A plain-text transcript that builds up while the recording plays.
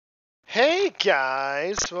Hey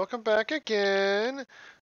guys, welcome back again.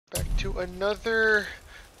 Back to another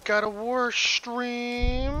God of War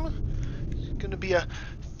stream. It's gonna be a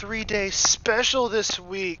 3-day special this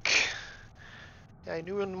week. Yeah, I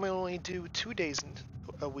knew we only do 2 days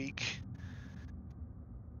a week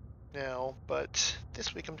now, but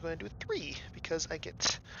this week I'm going to do 3 because I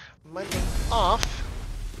get Monday off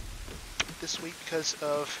this week because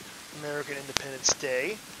of American Independence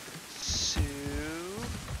Day. So,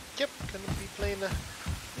 yep, gonna be playing a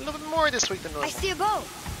little bit more this week than normal. I see a boat.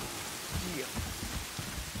 Yeah.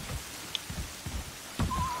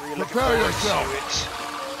 Really looking forward to it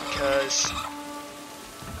because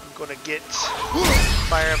I'm gonna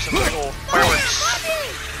fire up some big old fireworks.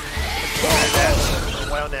 Looking forward to that for a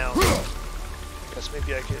while now. Guess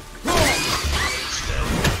maybe I could instead.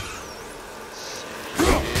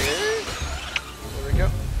 There we go.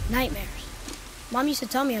 Nightmares. Mom used to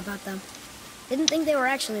tell me about them. Didn't think they were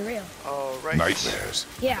actually real. All right. Nightmares.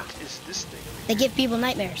 Yeah. What is this thing? They give people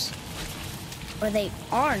nightmares. Or they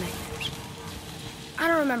are nightmares. I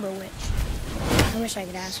don't remember which. I wish I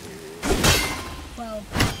could ask her. Well,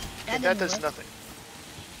 That does nothing.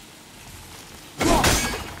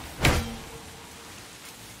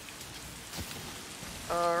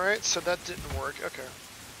 Alright, so that didn't work. Okay.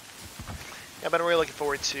 Yeah, but I'm really looking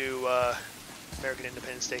forward to American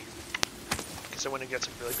Independence Day. Because I want to get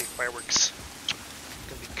some really big fireworks. It's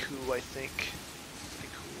going to be cool, I think.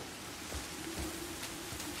 Pretty cool.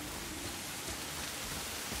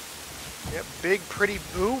 Yep, big pretty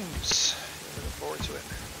booms. I'm looking forward to it.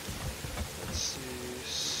 Let's see,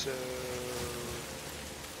 so...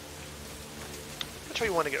 Which way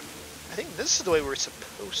you want to go? I think this is the way we're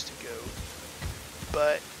supposed to go.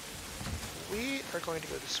 But we are going to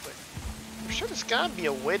go this way. I'm sure there's got to be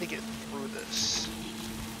a way to get through this.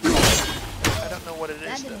 I don't know what it is,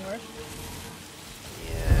 That didn't work.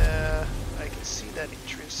 Yeah, I can see that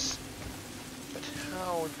entrance. But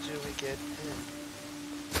how do we get in?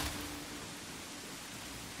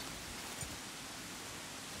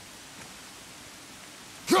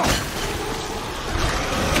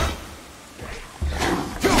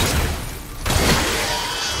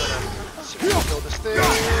 Kill this thing.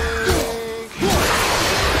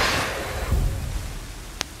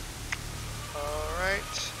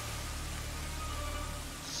 Alright.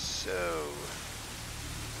 So,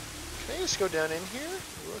 can I just go down in here?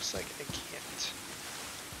 It looks like I can't.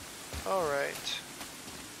 Alright.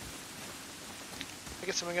 I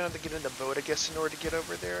guess I'm gonna have to get in the boat, I guess, in order to get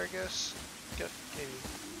over there, I guess. Yeah, maybe.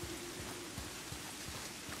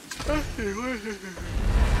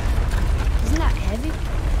 Isn't that heavy?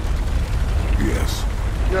 Yes.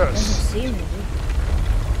 Doesn't Yes. seem heavy.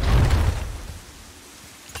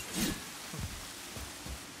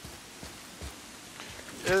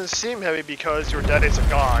 It doesn't seem heavy because your dad is a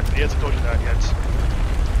god. He hasn't told you that yet.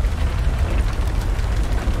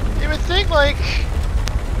 You would think, like,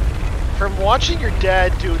 from watching your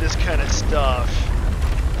dad do this kind of stuff,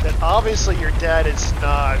 that obviously your dad is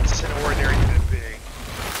not an ordinary human being.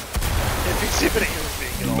 If he's even a human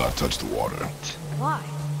being Do at all. not touch the water. Why?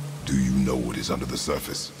 Do you know what is under the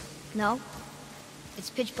surface? No.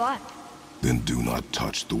 It's pitch black. Then do not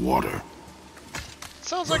touch the water.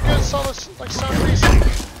 Sounds like a solid, like sound reasoning.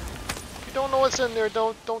 If you don't know what's in there,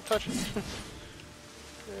 don't touch it.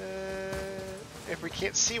 If we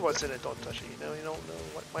can't see what's in it, don't touch it. You know, you don't know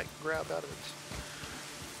what might grab out of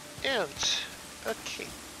it. And okay,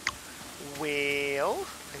 well,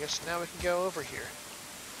 I guess now we can go over here.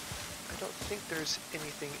 I don't think there's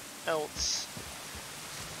anything else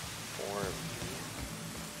for me.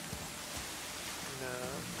 No.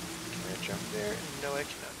 Can I jump there? No, I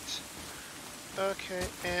cannot. Okay,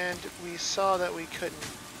 and we saw that we couldn't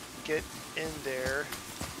get in there.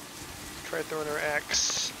 Tried throwing our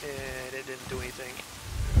axe, and it didn't do anything.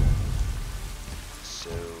 So,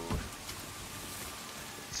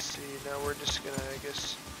 let's see, now we're just gonna, I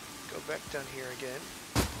guess, go back down here again.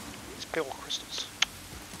 These big old crystals.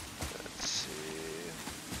 Let's see.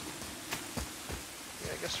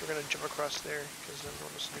 Yeah, I guess we're gonna jump across there, because I'm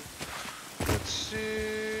almost new. Let's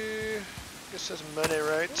see. I guess that's money,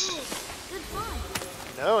 right? Ooh, good fun.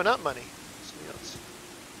 No, not money. Something else.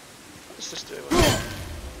 What's this do?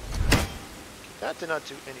 That did not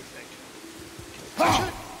do anything. Can we touch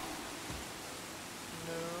it?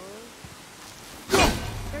 No.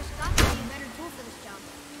 There's got to be a better tool for this job.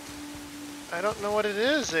 I don't know what it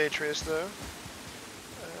is, Atreus, though.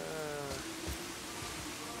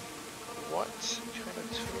 What kind of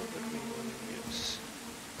tool would we want to use?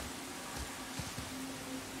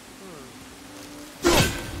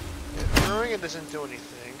 Yeah, throwing it doesn't do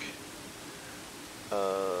anything.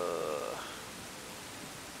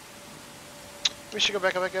 We should go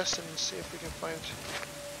back up, I guess, and see if we can find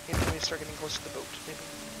anything and start getting close to the boat.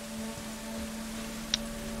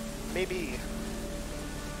 Maybe.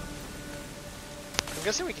 I'm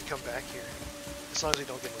guessing we can come back here, as long as we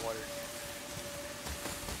don't get in the water.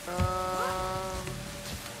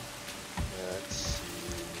 Let's see.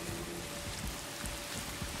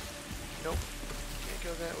 Nope, can't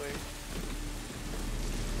go that way.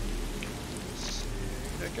 Let's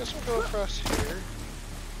see. I guess we'll go across here.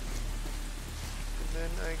 And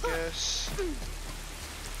then I guess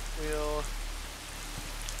we'll...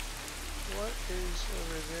 What is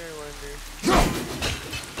over there, I wonder?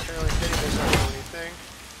 Apparently Kitty doesn't know anything.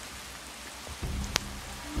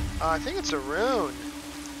 I think it's a rune.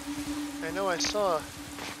 I know I saw a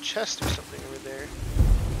chest or something over there.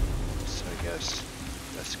 So I guess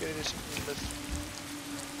that's gonna do something with...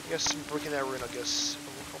 I guess breaking that rune, I guess.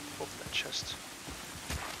 I'll open that chest.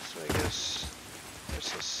 So I guess...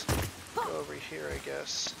 Let's just go over here, I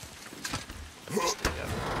guess. This thing up.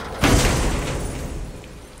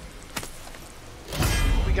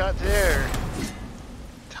 What we got there?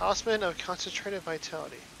 Talisman of Concentrated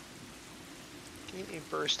Vitality. Gain a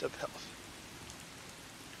burst of health.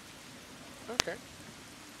 Okay.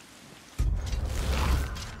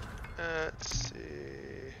 Let's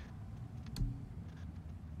see.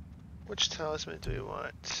 Which talisman do we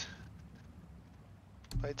want?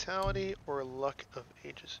 Vitality or Luck of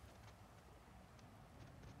Ages?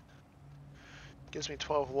 Gives me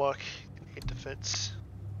 12 luck and 8 defense.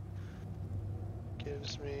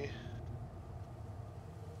 Gives me...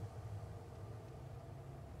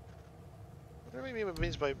 What do I mean what it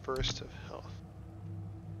means by burst of health?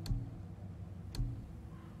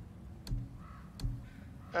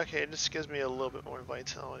 Okay, it just gives me a little bit more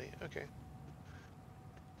vitality. Okay.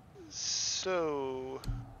 So...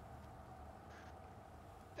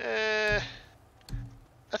 I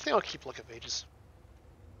think I'll keep Luck of Ages.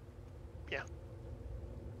 Yeah.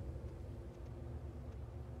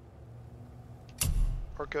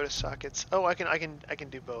 Or go to sockets. Oh, I can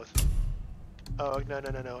do both. Oh,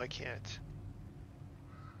 no, I can't.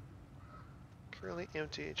 Currently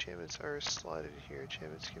empty. Enchantments are slotted here.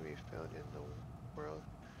 Enchantments can be found in the world.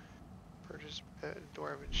 Purchase at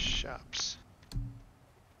Dwarven shops.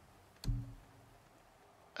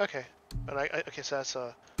 Okay, but okay, so that's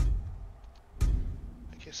a.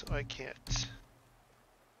 Okay, so I can't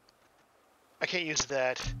use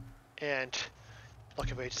that and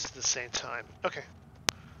Luck of Ages at the same time. Okay.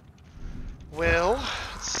 Well,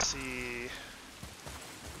 let's see.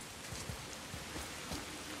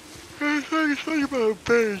 I think about a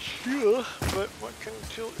bench, yeah. But what kind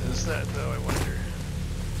of tool is that, though, I wonder?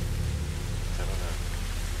 I don't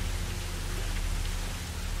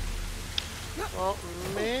know. Well,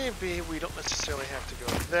 maybe we don't necessarily have to go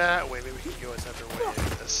that way. Maybe we can go another way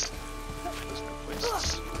in this. There's no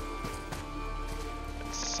places.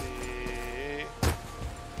 Let's see.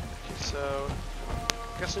 Okay, so...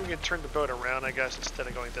 I guess we can turn the boat around, I guess, instead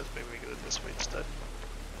of going this way. Maybe we can go this way instead.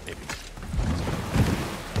 Maybe.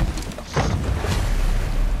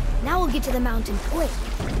 Now we'll get to the mountain quick.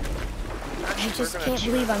 I just can't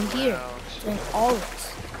believe I'm here, doing all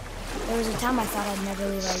this. There was a time I thought I'd never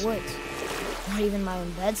leave our woods, or even my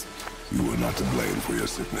own beds. You were not to blame for your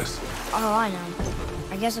sickness. Oh, I know.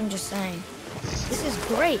 I guess I'm just saying. This is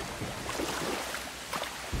great.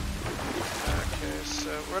 Okay,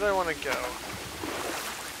 so where do I want to go?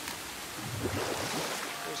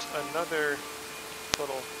 There's another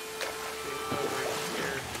little thing over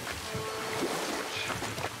here.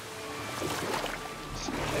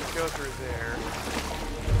 Go through there.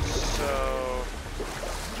 So,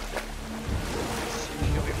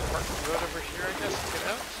 can we park the boat over here, I guess, to get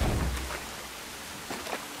out?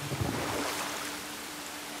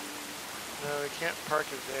 No, we can't park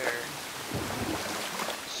it there.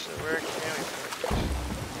 So where can we park it?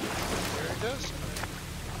 There it goes.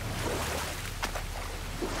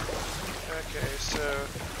 Okay, so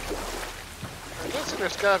I'm guessing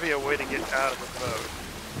there's gotta be a way to get out of the boat.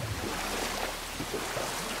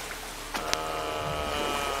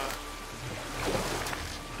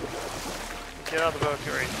 Get out of the boat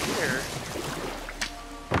right here.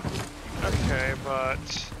 Okay, but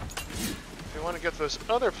if we want to get to those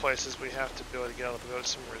other places, we have to be able to get out of the boat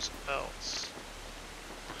somewhere else.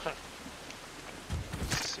 Huh.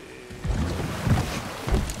 Let's see.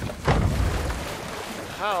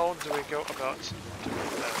 How do we go about doing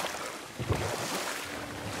that,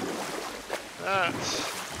 though? That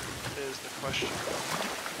is the question.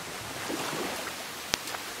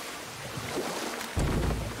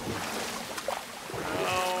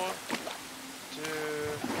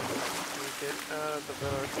 Out of the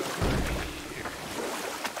boat over here.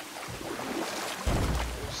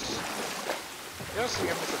 guessing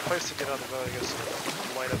if it's a place to get on the boat, I guess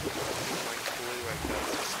it'll light up like blue like that.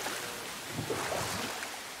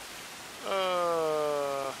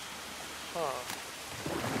 Huh.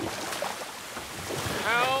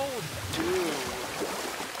 How do...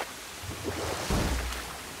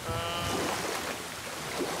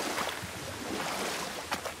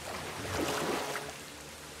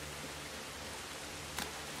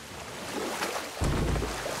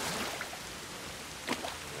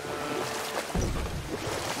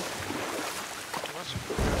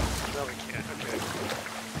 No, we can't. Okay.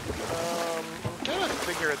 I'm gonna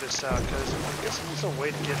figure this out, because I guess there's a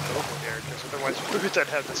way to get over there, because otherwise we would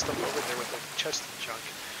have this stuff over there with the chest and junk.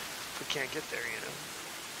 If we can't get there, you know.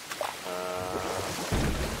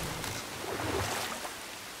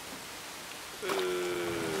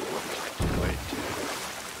 What do I do?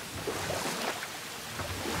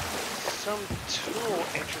 Some tool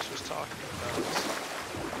Interest was talking about.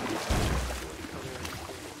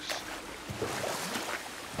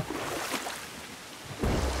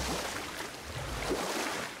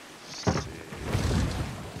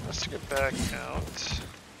 Back out.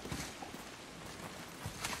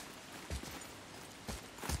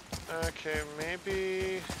 Okay,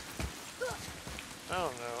 maybe... I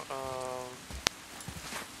don't know,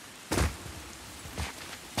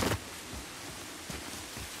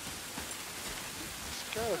 there's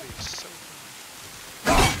gotta be something.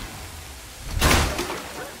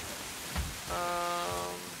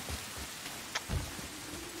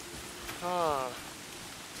 Huh.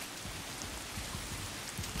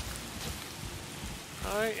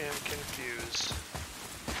 I am confused.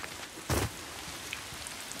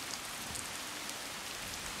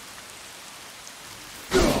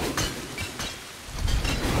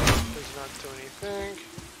 Does not do anything.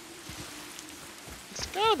 There's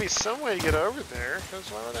gotta be some way to get over there, because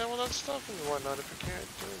why would I have all that stuff and whatnot if I can't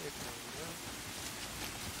do anything,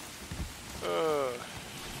 you know?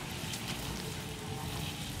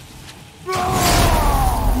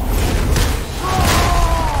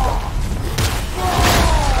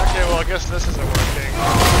 Okay, well, I guess this isn't working.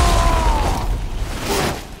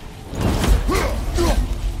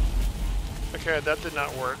 Okay, that did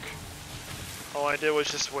not work. All I did was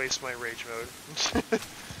just waste my rage mode.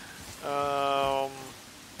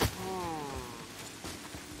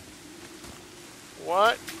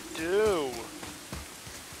 What do?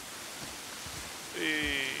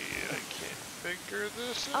 I can't figure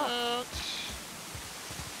this out.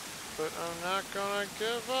 But I'm not gonna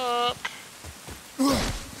give up.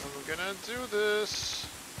 I'm gonna do this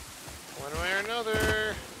one way or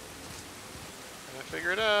another. Gonna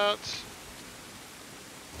figure it out.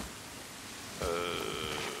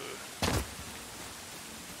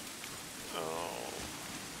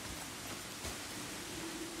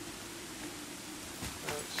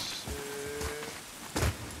 Let's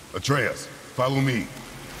see. Atreus, follow me.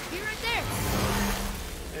 Be right there.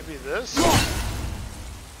 Maybe this?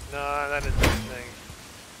 Nah, that didn't do anything.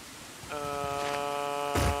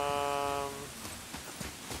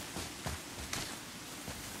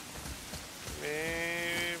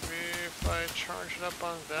 Maybe if I charge it up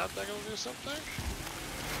on that will do something?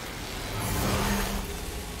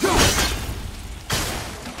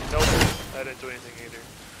 Nope, that didn't do anything either.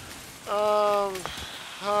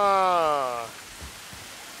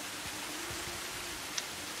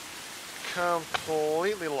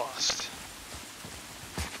 Completely lost.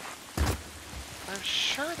 I'm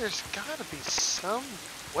sure there's gotta be some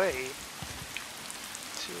way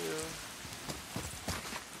to...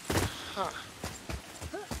 Huh.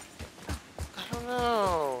 I don't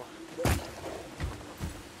know.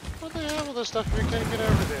 What the hell with this stuff if you can't get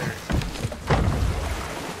over there?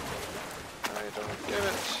 I don't get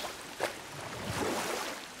it.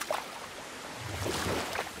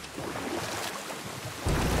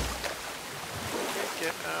 Can't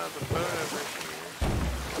get out of the boat over here.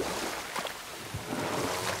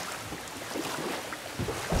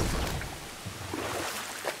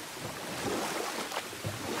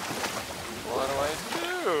 What do I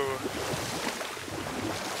do?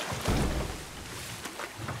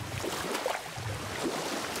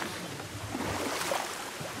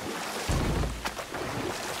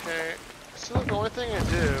 Okay, so the only thing I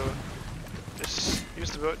do is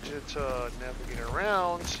use the boat to navigate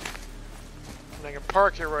around, and I can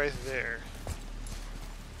park it right there.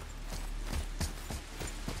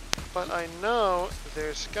 But I know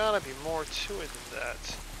there's gotta be more to it than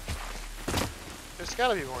that. There's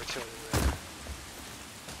gotta be more to it than that.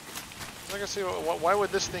 I can see, why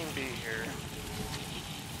would this thing be here?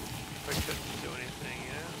 If I couldn't do anything,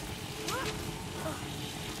 yeah?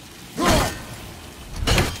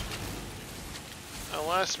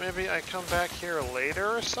 Unless maybe I come back here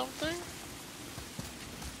later or something?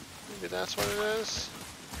 Maybe that's what it is?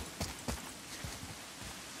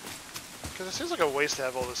 Because it seems like a waste to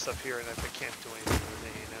have all this stuff here and if I can't do anything with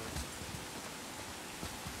it,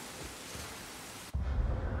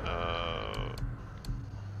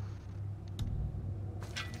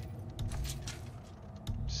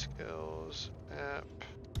 skills, app,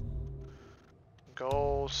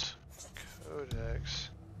 goals, codex.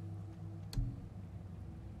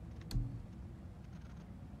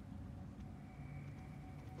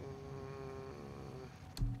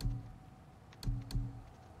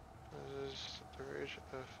 This is the rage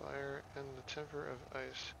of fire and the temper of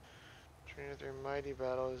ice. Training through mighty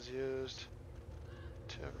battle is used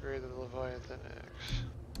to upgrade the Leviathan axe.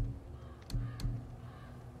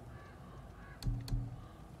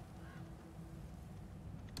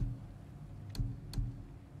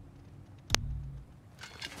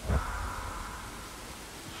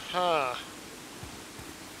 Huh.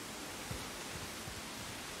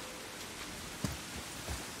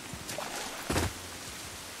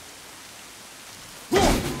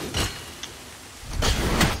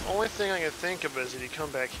 Only thing I can think of is if you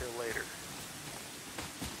come back here later.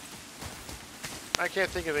 I can't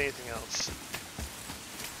think of anything else.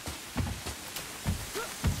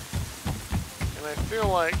 And I feel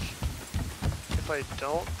like if I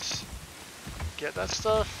don't get that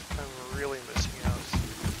stuff, I'm really missing out.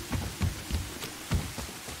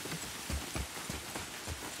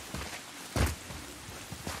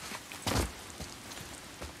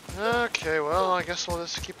 Okay, well, I guess we'll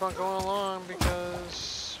just keep on going along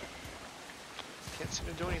because can't seem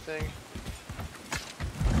to do anything.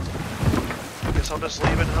 I guess I'll just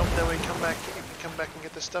leave and hope that we come back and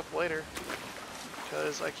get this stuff later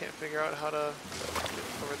because I can't figure out how to get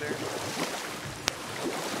over there.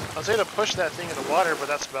 I was able to push that thing in the water, but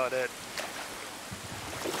that's about it.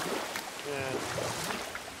 Yeah.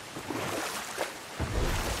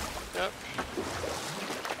 Yep.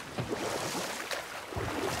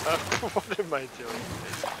 What am I doing?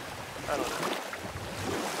 I don't know.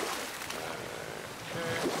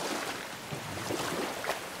 Okay.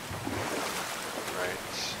 Right.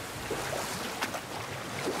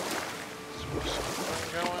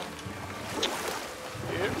 Going.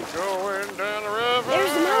 It's going down the river.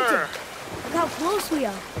 There's the mountain. Look how close we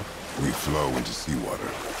are. We flow into seawater.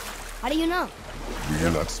 How do you know? We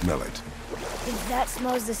cannot smell it. If that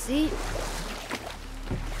smells the sea,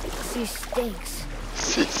 the sea stinks.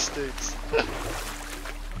 Sea stinks.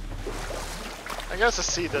 I guess the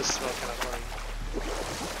sea does smell kind of funny.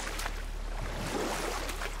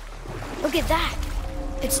 Look at that.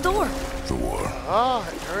 It's Thor. Thor. Ah,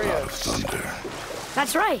 there he God of is. thunder.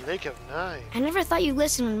 That's right. Lake of Nine. I never thought you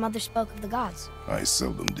listened when Mother spoke of the gods. I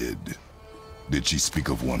seldom did. Did she speak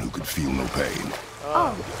of one who could feel no pain?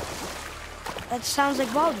 Oh. That sounds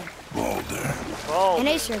like Baldur. Baldur. Baldur. An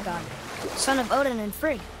Aesir god. Son of Odin and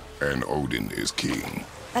Frigg. And Odin is king.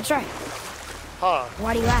 That's right. Huh.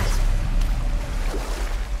 Why do you ask?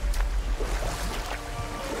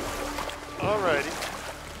 Alrighty.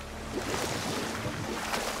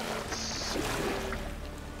 Let's see.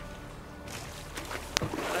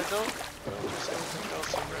 I don't know if there's anything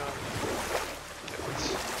else around yet.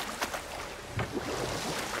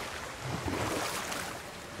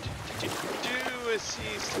 I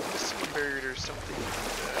see a seabird or something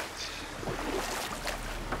like that.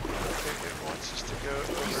 Okay, it wants us to go I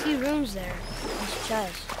over. see runes there. This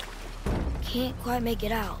chest. Can't quite make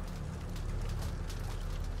it out.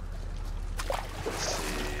 Let's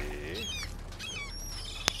see.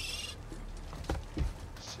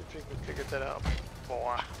 See if we can figure that out,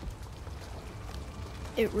 boy.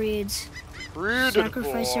 It reads, Read it,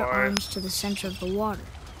 sacrifice your boy. arms to the center of the water.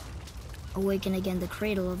 Awaken again the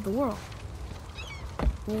cradle of the world.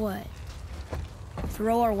 What?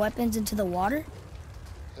 Throw our weapons into the water?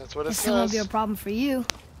 That's what it This won't be a says. problem for you.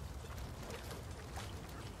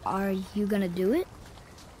 Are you gonna do it?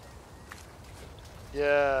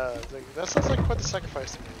 Yeah, that sounds like quite the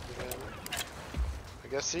sacrifice to me. Man. I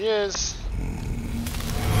guess he is.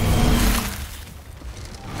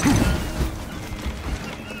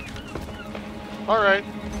 Alright.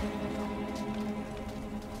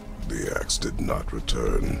 The axe did not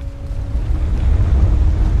return.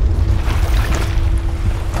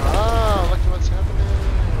 Ah, look at what's happening.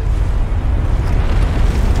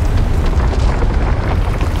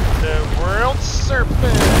 The world serpent. I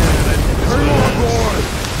think it's Overboard!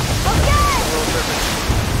 Okay! world serpent.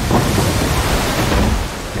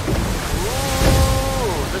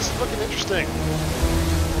 Ooh, this is looking interesting.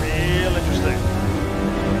 Real interesting.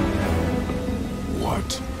 What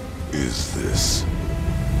is this?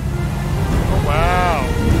 Oh, wow.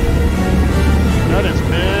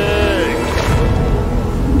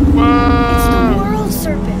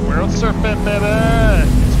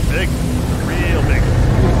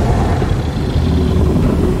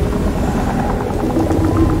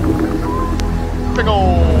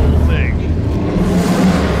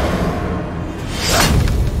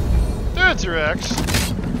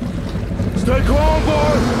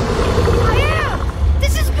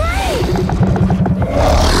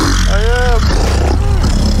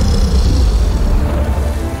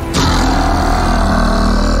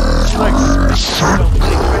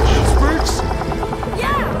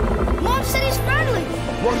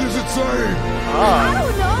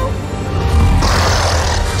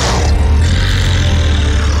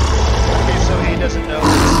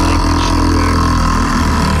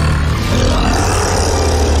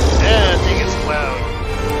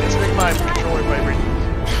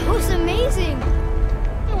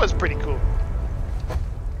 was pretty cool.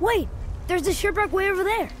 Wait, there's a shipwreck way over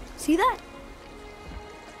there. See that?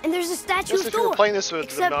 And there's a statue of If you were Thor. playing this with the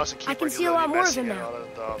Except mouse and keyboard, I can see you're a lot really more of messing him it now. out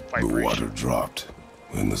of the The vibration. water dropped,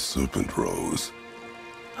 and the serpent rose.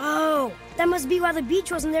 Oh, that must be why the beach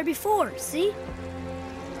wasn't there before, see?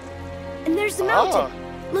 And there's the mountain.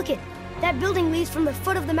 Look it, that building leads from the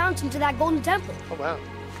foot of the mountain to that golden temple. Oh, wow.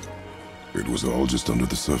 It was all just under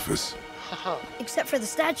the surface. Haha. Except for the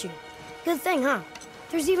statue. Good thing, huh?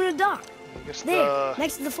 There's even a dock. I guess There,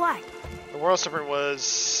 next to the flag. the world serpent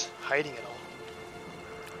was hiding it all.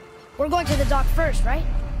 We're going to the dock first, right?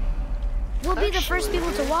 We'll be the first Actually,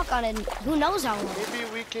 people to walk on it in who knows how long. Maybe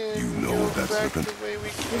we can You know go that back serpent? the way we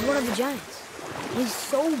He's came. one of the giants. He's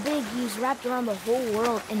so big he's wrapped around the whole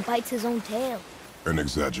world and bites his own tail. An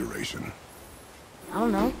exaggeration. I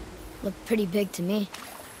don't know. Looked pretty big to me.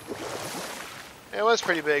 It was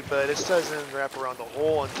pretty big, but it doesn't wrap around the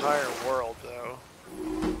whole entire world, though.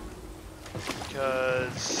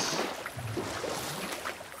 Because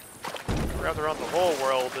if it wrapped around the whole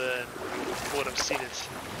world, then we would have seen it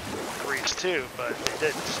in Greece too, but they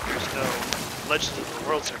didn't. There's no Legends of the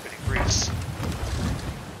World Serpent in Greece.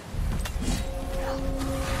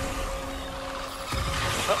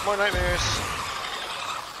 Oh, more nightmares.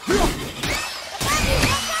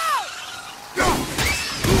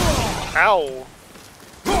 Ow!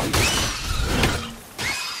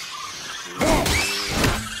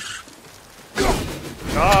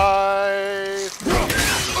 Die!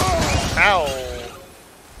 Ow!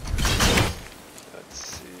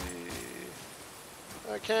 Let's see.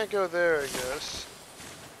 I can't go there, I guess.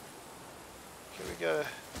 Okay, we gotta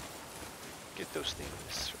get those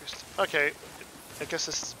things first. Okay, I guess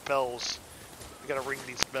this is bells. We gotta ring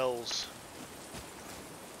these bells.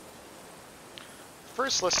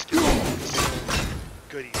 First, let's get these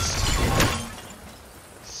goodies.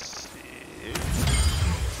 Let's see.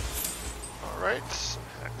 Alright, some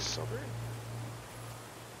hex silver.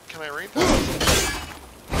 Can I ring that?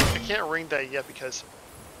 I can't ring that yet because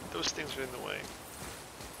those things are in the way.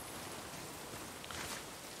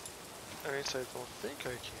 Alright, so I don't think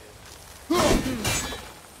I can.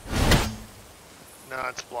 No,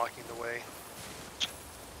 it's blocking the way.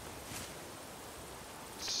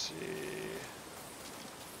 Let's see.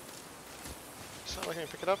 It's not letting me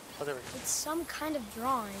pick it up? Oh, there we go. It's some kind of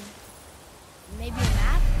drawing. Maybe a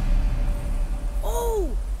map? Oh!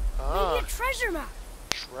 Ah, Maybe a treasure map!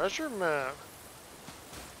 treasure map.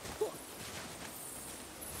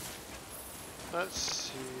 Let's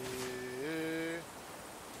see.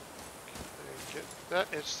 Can I get that?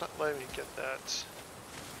 It's not letting me get that.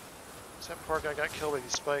 That poor guy got killed by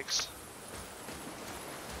these spikes.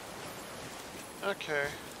 Okay.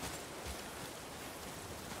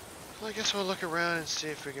 Well, I guess we'll look around and see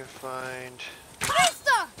if we can find...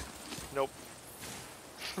 Krista! Nope.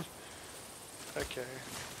 Okay.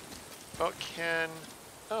 Oh, can...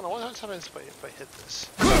 I don't know, what happens if I hit this?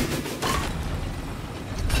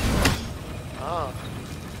 Ah.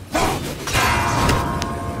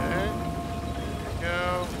 Okay. There we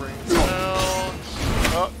go. Ring the bell.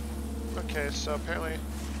 Oh. Okay, so apparently...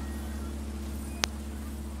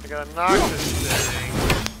 I gotta knock this thing.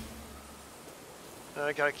 And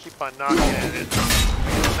I gotta keep on knocking at it.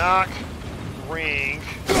 Knock. Ring.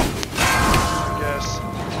 I guess.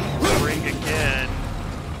 Ring again.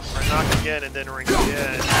 Or knock again and then ring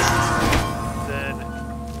again. Then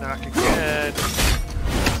knock again.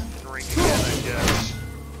 And ring again, I guess.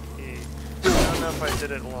 I don't know if I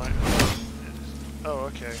did it line. Oh,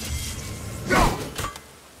 okay.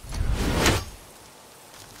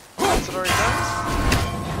 Is it already done?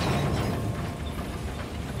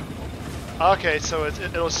 Okay, so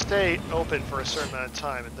it'll stay open for a certain amount of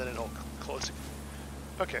time and then it'll close it.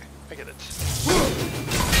 Okay, I get it.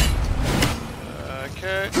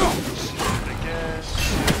 Okay, let's do it again.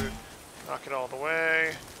 Knock it all the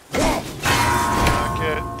way. Knock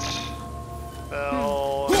it.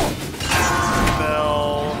 Bell.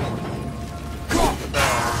 Bell.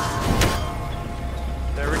 Bell.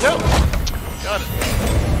 There we go. Got it.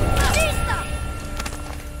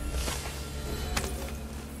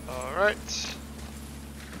 Alright.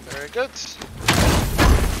 Very good.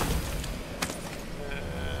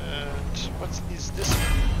 And what is this?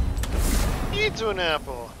 Needs an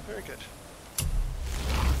apple. Very good.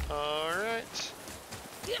 Alright.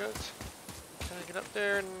 Good. Can I get up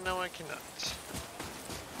there? No, I cannot.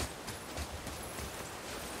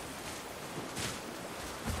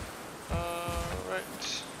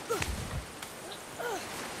 Alright. So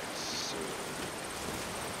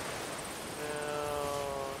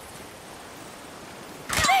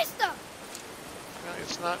now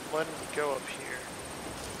it's not letting me go up here.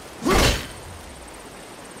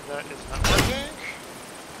 that is not working.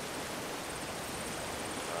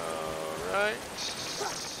 Alright,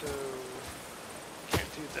 so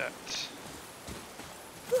can't do that.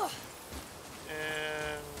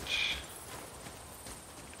 And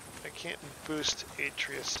I can't boost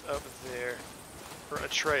Atreus up there. Or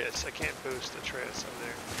Atreus, I can't boost Atreus up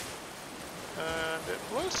there. And it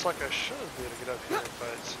looks like I should be able to get up here,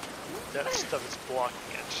 but that stuff is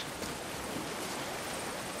blocking it.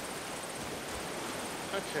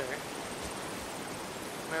 Okay.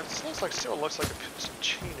 Now it still looks like some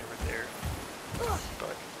chain over there.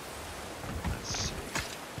 But let's see.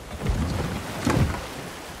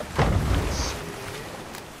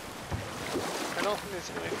 I don't think there's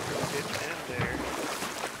any way to get in there.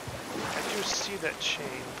 I do see that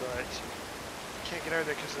chain, but I can't get out of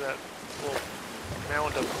there because of that little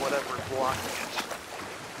mound of whatever blocking it.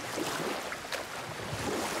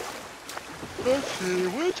 Let's see,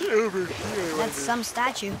 what's over here? That's some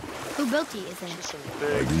statue. Who built it, you think? Some I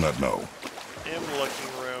big do not know.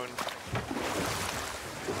 M-looking ruin.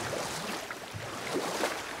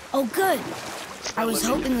 Oh, good. I was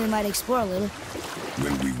hoping we might explore a little.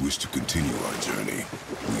 When we wish to continue our journey,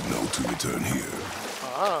 we know to return here.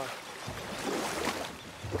 Ah.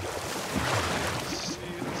 Let's see,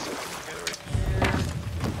 get right here.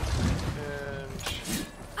 And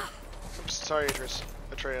oops, sorry,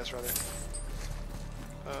 Atreus, rather.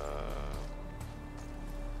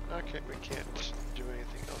 Okay, we can't do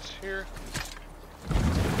anything else here.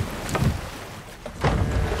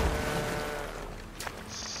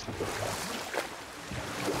 Let's see.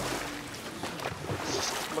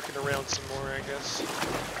 Just looking around some more, I guess.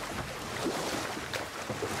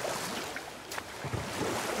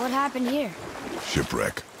 What happened here?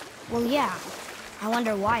 Shipwreck. Well, yeah. I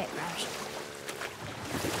wonder why it crashed.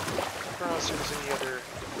 I don't see if there's any other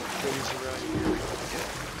goodies around here we can get.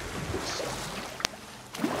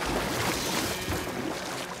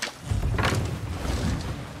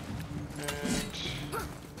 And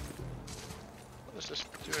what does this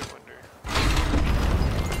do, I wonder?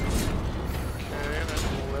 Okay, that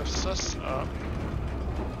lifts us up.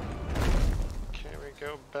 Can we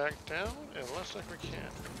go back down? It looks like we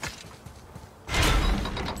can.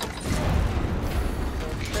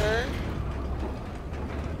 Okay.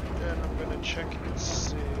 Then I'm gonna check and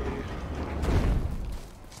see.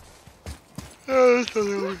 Oh, there's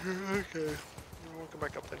nothing over here. Okay. We'll go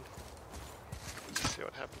back up then. Let's see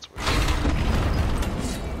what happens with it.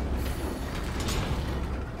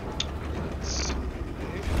 Let's see.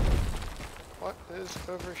 What is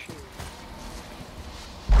over here?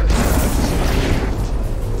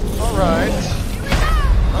 Alright.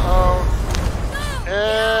 Uh-oh.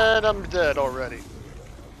 And I'm dead already.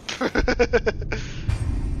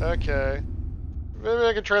 Okay. Maybe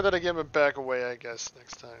I can try that again but back away, I guess,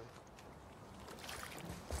 next time.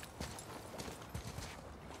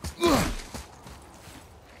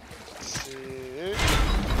 Let's see.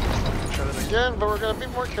 Try that again, but we're gonna be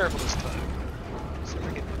more careful this time. See if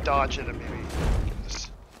we can dodge it and maybe get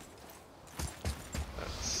this.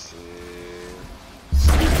 Let's see.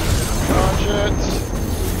 Dodge it.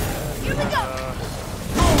 Here we go!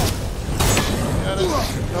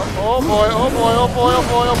 Oh boy, oh boy, oh boy, oh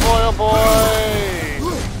boy, oh boy, oh boy!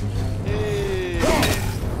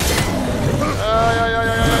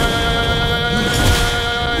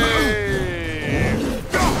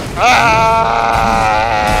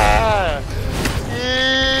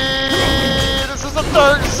 This is some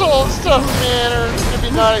Dark Souls stuff, man, or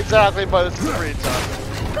maybe not exactly, but it's pretty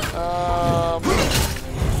tough.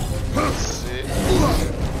 Let's see.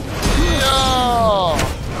 Yo!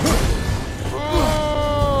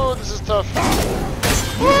 Tough.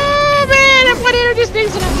 Oh man, I'm one of these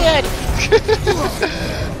things and I'm dead.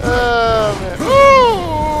 Oh man.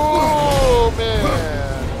 Oh man.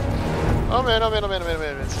 Oh man, oh man, oh man, oh man, oh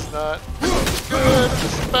man. This is not good. This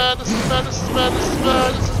is bad, this is bad, this is bad, this is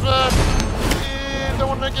bad, this is bad. Don't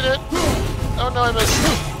want to make it. Oh no, I missed.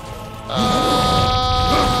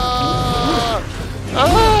 Oh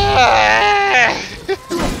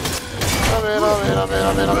man, oh man, oh man,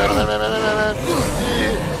 oh man, oh man, oh man, oh man, oh man.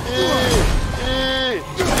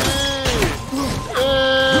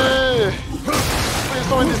 Please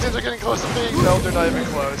tell me these things are getting close to me. No, they're not even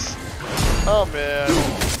close. Oh man,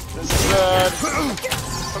 this is bad.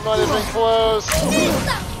 I'm not even close.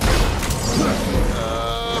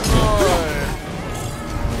 Oh boy.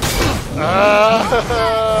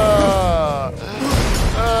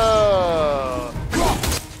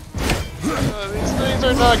 These things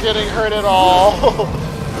are not getting hurt at all.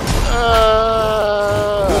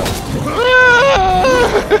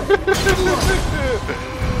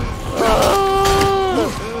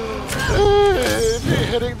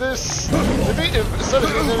 hitting this, maybe instead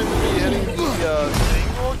of hitting me hitting the thing,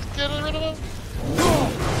 we'll get rid of him.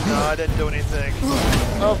 No, I didn't do anything.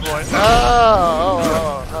 Oh boy.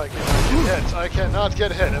 Oh, I cannot get hit. I cannot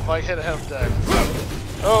get hit if I hit him dead.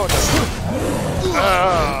 Oh no.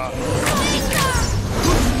 Ah.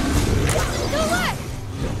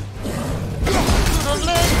 To the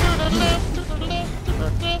left, to the left, to the left, to the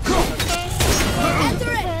left, to the left.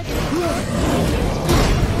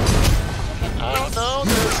 I don't know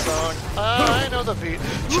this song. I know the beat.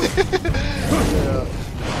 Yeah.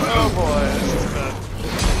 Oh boy, this is bad.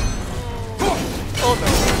 Oh no.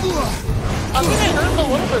 I think I heard him a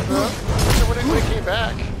little bit though. When he came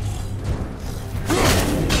back.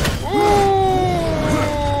 Ooh!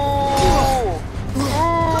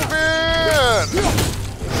 Ooh, man!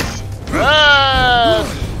 Bad!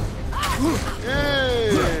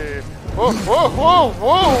 Hey! Whoa, whoa, whoa,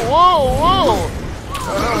 whoa, whoa, whoa! I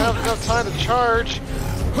don't have enough time to charge.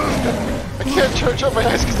 I can't charge up my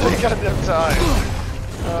eyes because I ain't got enough time.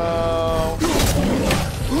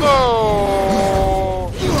 No!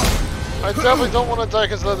 I definitely don't want to die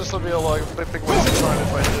because this will be a like, big waste of time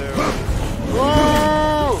if I do. Ooh!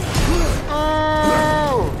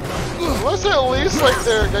 Ooh! Unless at least like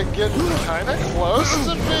they're getting kind of close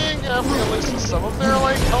to being after at least some of their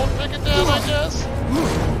like health taken down, I guess.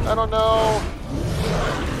 I don't know.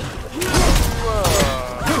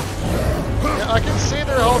 Yeah, I can see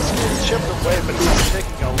their health getting chipped away, but it's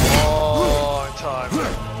taking a long time.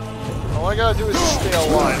 All I gotta do is stay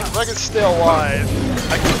alive. If I can stay alive,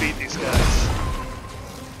 I can beat these guys.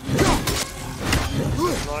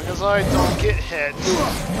 As long as I don't get hit,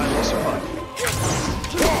 I will survive.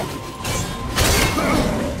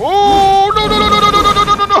 Oh no no no no no no no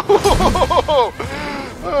no no no!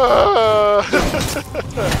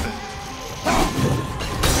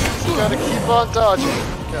 Gotta keep on dodging.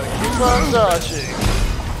 Gotta keep on dodging.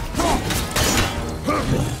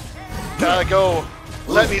 Gotta go.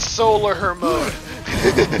 Let me solar her mode. I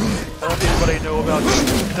don't think anybody know about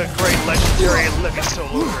the great legendary Let Me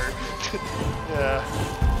Solar Her. Yeah.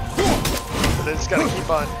 But I just gotta keep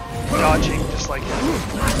on dodging just like him.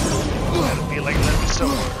 Gotta be like Let Me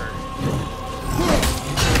Solar Her.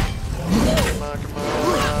 Come on, come on.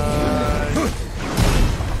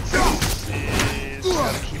 Just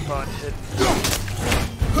gotta keep on hitting.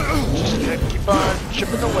 Just gotta keep on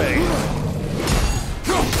chipping away.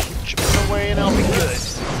 Keep chipping away and I'll be good.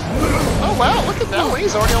 Oh wow, look at that one.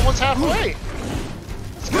 He's already almost halfway.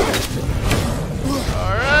 That's good.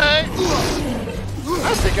 Alright.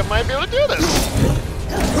 I think I might be able to do this.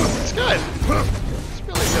 It's good. It's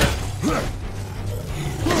really good.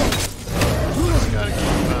 Just gotta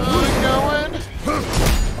keep on going.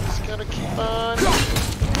 Just gotta keep on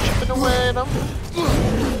chipping away at them. A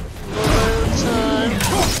little bit at a time.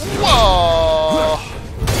 Whoa!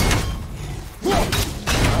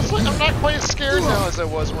 Honestly, I'm not quite as scared now as I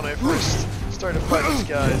was when I first started fighting these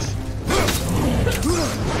guys.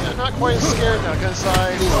 Yeah, I'm not quite as scared now because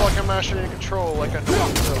I feel like I'm actually in control, like I know what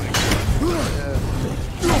I'm doing.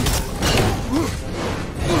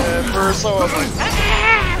 Yeah, at first I was like,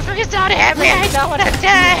 please don't hit me, I know what I'm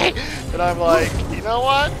doing! And I'm like, you know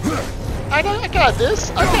what? I got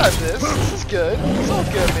this, I got this. This is good. It's all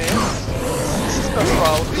good, man. This is no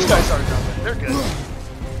problem. These guys aren't nothing. They're good.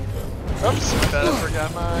 Oops, I bet I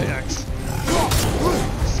forgot my X.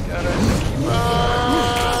 Just gotta keep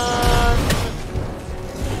on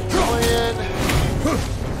playing,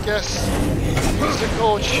 guess,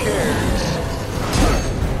 musical chairs.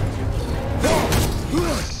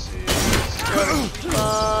 Let's see, just gotta keep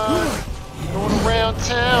on going around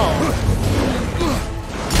town.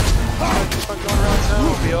 If I'm going around town,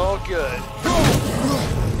 we'll be all good.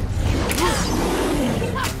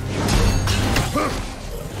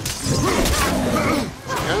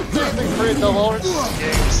 I think pretty double owners this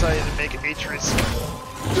game decided to make it Matrix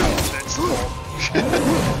invincible.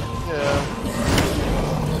 Yeah.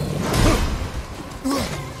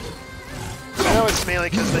 I know it's mainly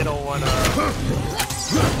because they don't want to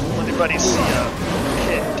let anybody see a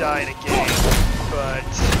kid die in a game, but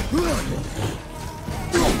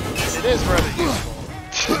it is rather useful.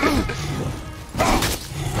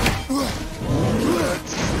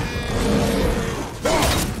 Let's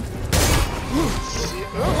see.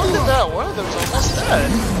 Oh, look at that. One of them's almost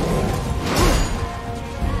dead.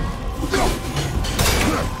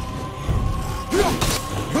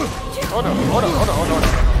 Oh no, oh no, oh no, oh no, oh no.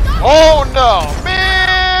 Oh no,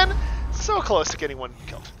 man! So close to getting one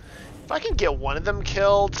killed. If I can get one of them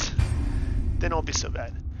killed, then it won't be so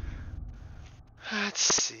bad. Let's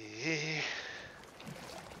see.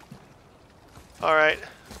 Alright,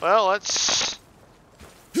 well, let's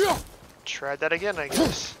Try that again, I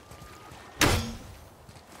guess.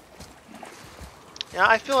 Yeah,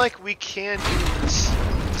 I feel like we can do this.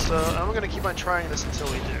 So I'm gonna keep on trying this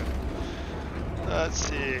until we do. Let's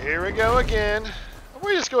see, here we go again.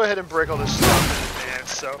 We just go ahead and break all this stuff in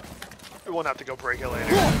advance, so we won't have to go break it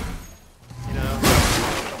later. You know?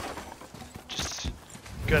 Just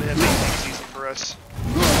go ahead and make things easy for us.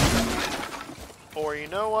 Or you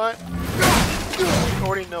know what? We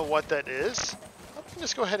already know what that is. I'm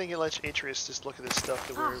just go ahead and let Atreus just look at this stuff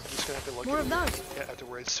that we're just gonna have to look more at of those.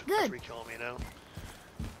 afterwards Good. after we kill him, you know?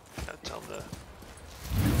 Not tell him to.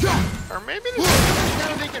 Or maybe there's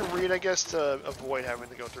something they can read, I guess, to avoid having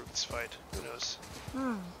to go through this fight. Who knows?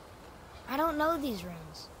 I don't know these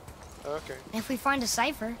runes. Okay. If we find a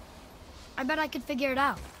cipher, I bet I could figure it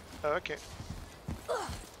out. Okay.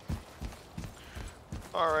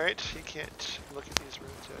 Alright, you can't look at these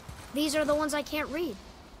runes yet. These are the ones I can't read.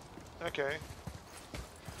 Okay.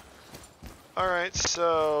 Alright,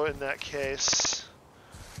 so in that case,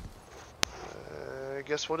 I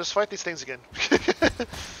guess we'll just fight these things again.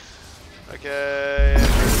 Okay, we're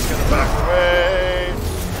just gonna back away,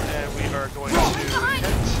 and we are going to hit.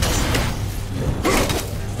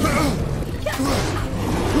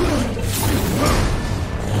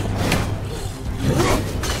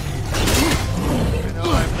 You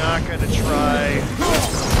know, I'm not gonna try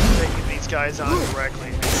taking these guys on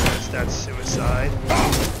directly because that's suicide.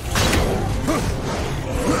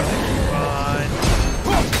 On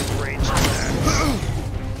range attacks.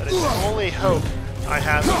 That is the only hope I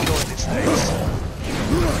have of killing these things.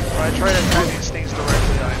 If I try to attack these things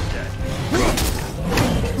directly, I am dead.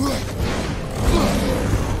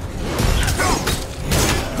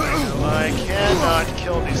 I cannot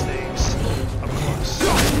kill these things up close.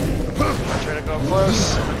 If I try to go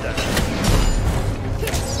close, I'm dead.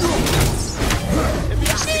 If you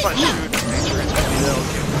just keep on shooting creatures, maybe they'll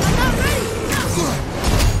kill me.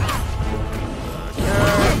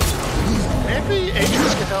 Maybe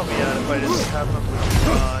Atreus can help me out if I just have him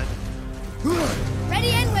on.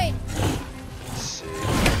 Ready and wait. Let's see.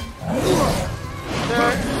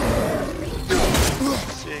 There.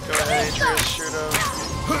 Let's see, go ahead, Atreus, shoot him.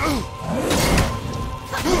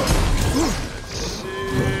 Let's see.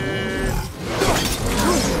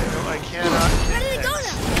 No, I cannot. Ready to go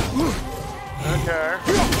now. Okay.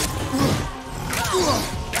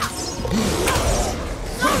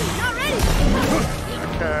 No, not ready.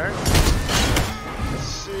 Okay. Let's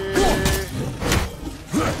see.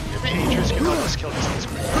 Maybe Atreus can help us kill these things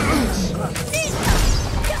quickly.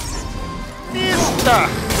 Nista!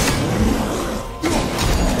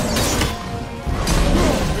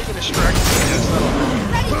 You can distract me, yes, that'll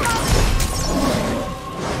help. Ready, go.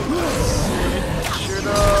 Let's see. Shoot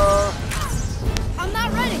him. I'm not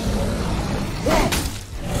ready.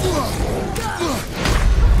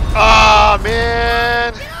 Ah,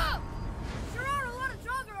 man! Get up! There are a lot of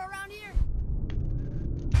Draugr around here.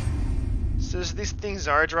 So these things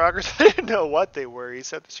are Draugrs? I didn't know what they were. He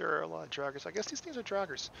said there are a lot of Draugrs. I guess these things are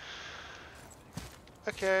Draugrs.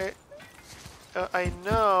 Okay. I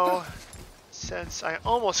know, since I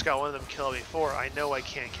almost got one of them killed before, I know I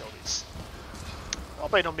can't kill these. I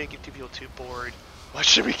hope I don't make people too bored. Why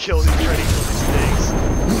should we kill these, try to kill these things?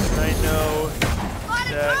 And I know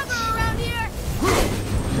that... Draugr around here.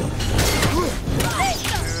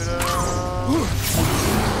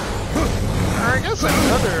 I guess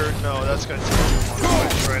another... No, that's going to take too long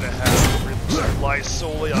to try to have rely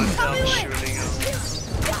solely on them shooting him.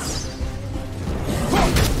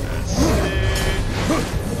 Let's see...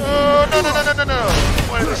 No!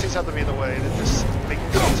 Why do these things have to be in the way? They just make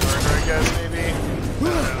things harder, I guess, maybe? I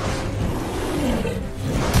don't know.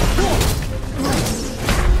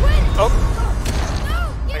 Oh!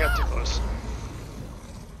 I got too close.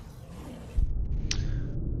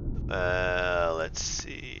 Let's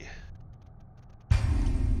see.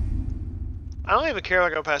 I don't even care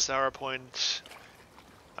if I go past the hour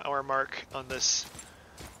mark on this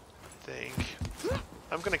thing.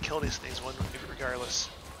 I'm gonna kill these things regardless.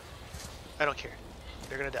 I don't care.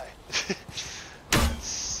 They're gonna die. Let's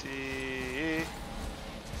see.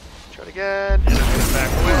 Try it again, and I'm gonna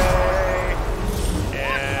back away.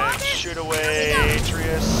 And shoot away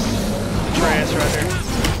Atreus rather.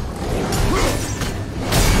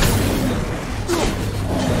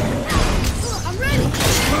 I'm ready.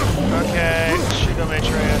 Okay, shoot him,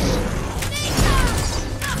 Atreus.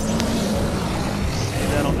 See,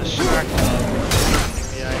 that'll distract them.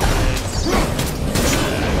 Maybe I can.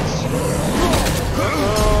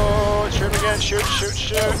 Oh, shoot him again. Shoot.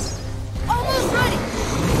 Almost ready.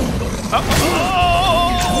 I'm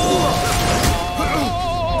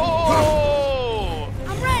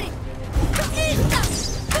ready.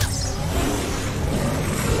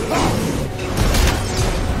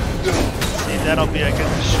 that'll be a good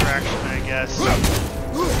distraction, I guess.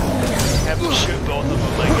 Have him shoot both of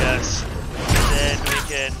them, I guess. And then we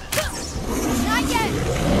can... Not yet!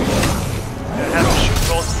 Yeah, have him shoot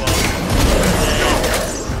both of them. And then...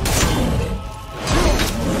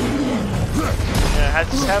 Yeah,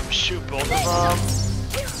 just have him shoot both of them.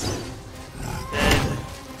 Then...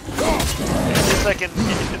 At least I can...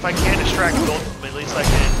 If I can't distract both of them, at least I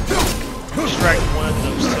can distract one of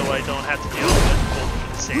them so I don't have to deal with both of them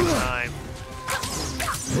at the same time.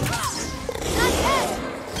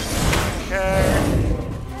 Okay.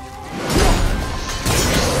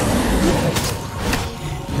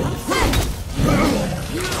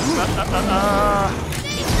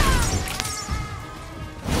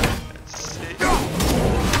 Let's see.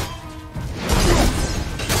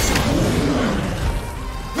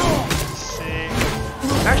 Let's see.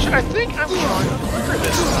 Actually, I think I'm killing him quicker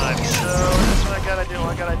this time, so that's what I gotta do. All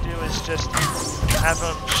I gotta do is just have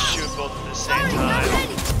him shoot both at the same time.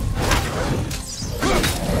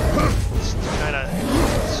 Just kind of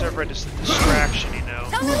serve it as a distraction, you know.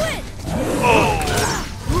 Tell me when! Oh!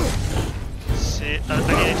 See, I need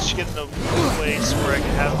to just get in a place where I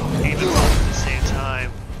can have them aim at both at the same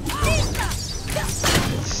time.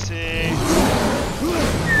 Let's see.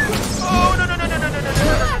 Oh, no, no, no, no, no, no, no, no,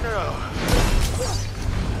 no, no, no.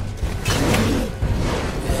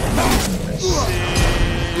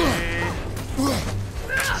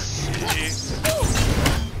 Let's see. Let's see.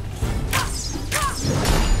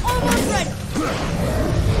 Almost ready!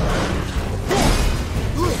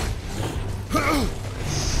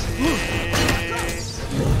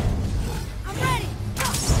 I'm ready!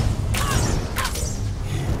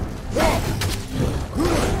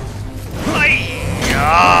 Hi-ya!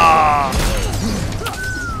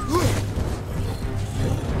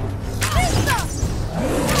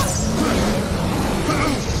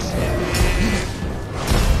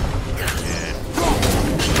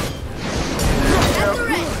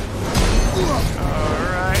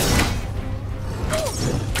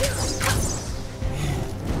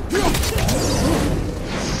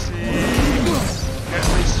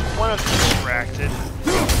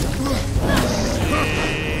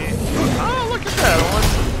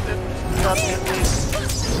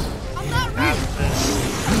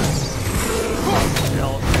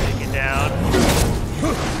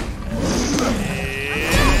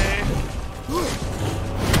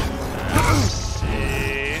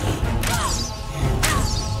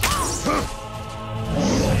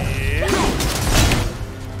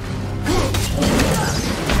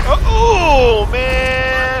 Oh,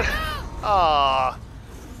 man! Aw.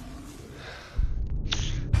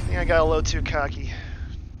 I think I got a little too cocky.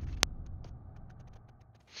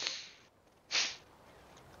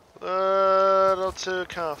 A little too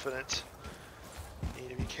confident. Need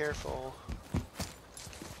to be careful.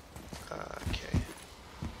 Okay.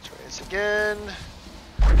 Try this again.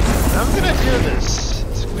 I'm gonna do this.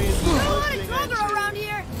 Squeeze the whole thing into. Around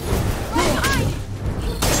here! Right behind you!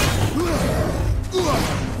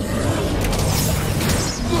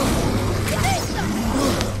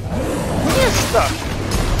 This stuff.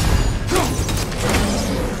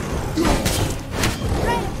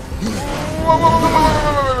 Whoa, whoa, whoa, whoa, whoa,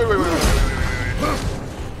 whoa, whoa, whoa, whoa,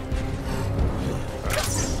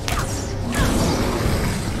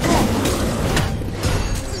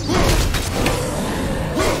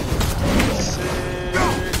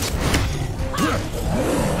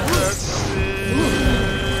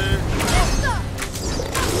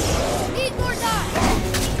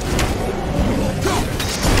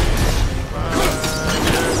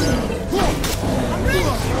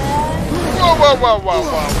 Whoa, whoa, whoa,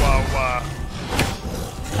 whoa, whoa, whoa.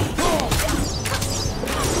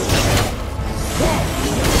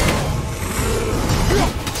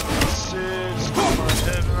 Six, come on,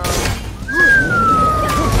 head up.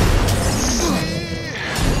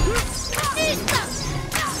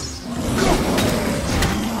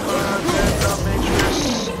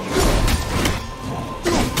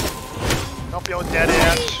 Help your dead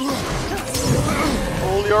ass.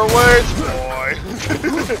 Pull your weight, boy.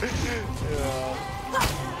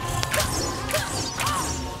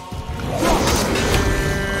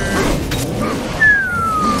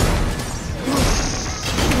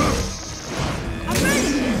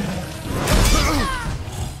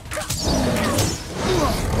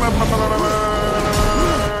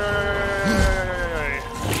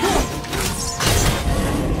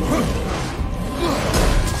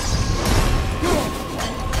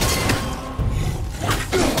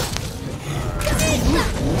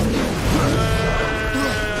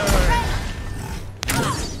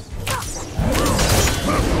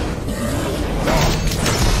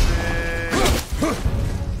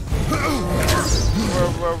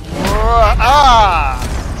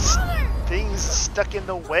 stuck in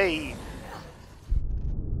the way.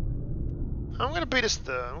 I'm gonna beat this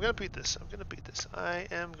though. I'm gonna beat this. I'm gonna beat this. I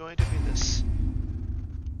am going to beat this.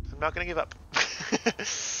 I'm not gonna give up.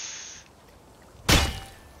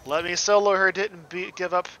 Let me solo her. Didn't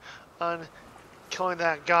give up on killing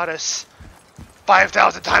that goddess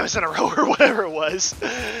 5,000 times in a row or whatever it was.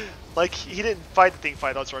 Like, he didn't fight the thing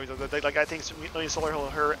 5,000 times. Like, I think let me solo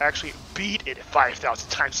her actually beat it 5,000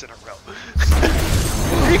 times in a row.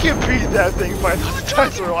 He can beat that thing 5,000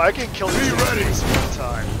 times in a row. I can kill these things one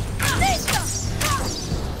time. I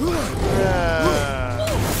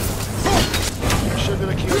should be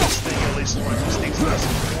able to kill this thing at least one of these things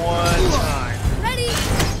one time. Ready?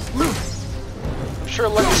 I'm sure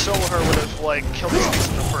Lucky Solo her would have like killed these things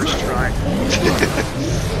in the first try.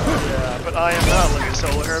 Yeah, but I am not Lucky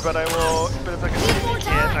Solo her, but I will. But if I can see if I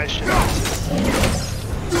can, I should.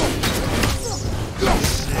 Let's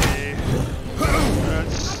see.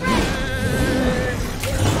 Let's see.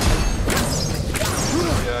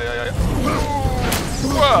 Yeah.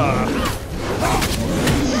 Whoa.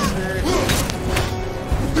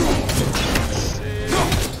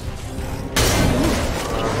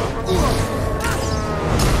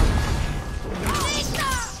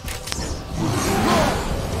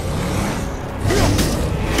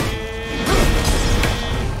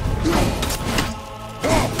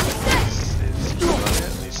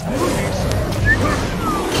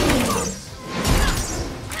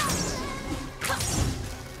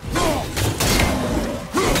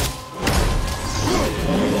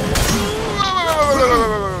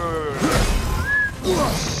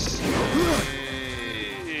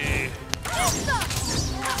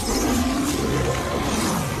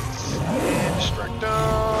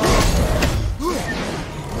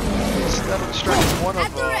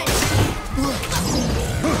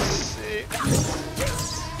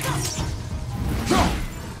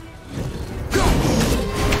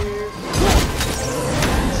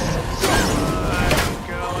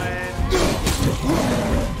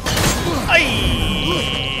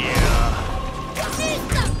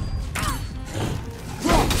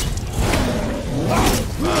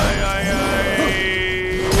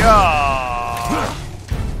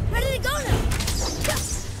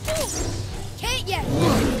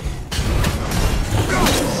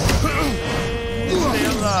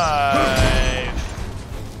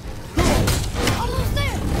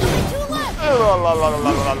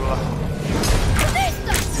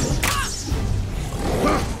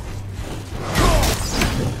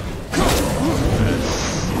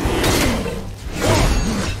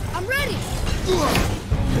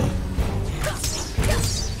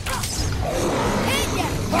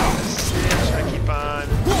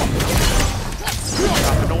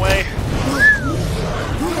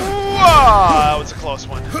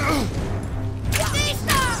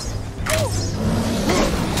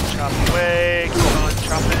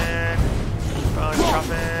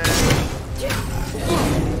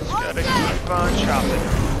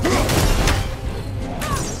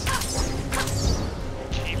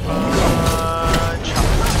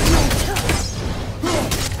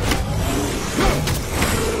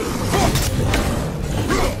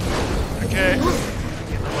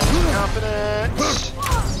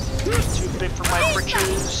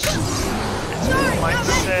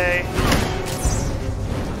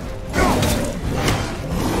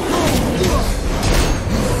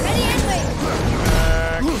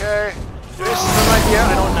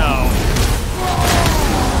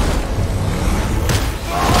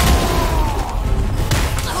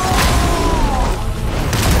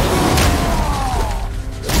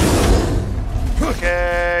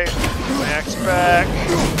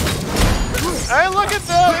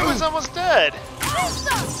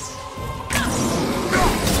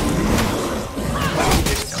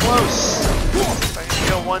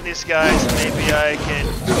 These guys, maybe I can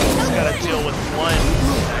just gotta deal with one,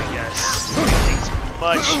 I guess. Things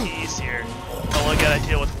much easier. Only gotta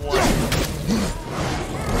deal with one.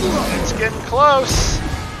 It's getting close.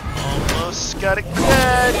 Almost got it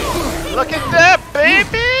dead. Look at that,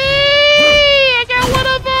 baby! I got one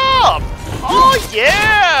of them! Oh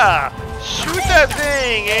yeah! Shoot that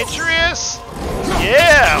thing, Atreus!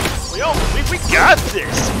 Yeah! We got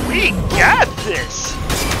this! We got this!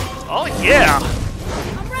 Oh yeah!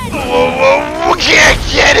 Whoa, can't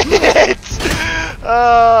get it!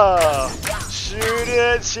 Oh, shoot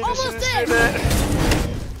it.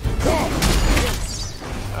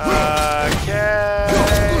 Okay.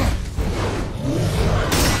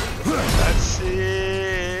 Let's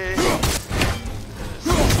see.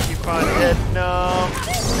 Let's keep on hitting them.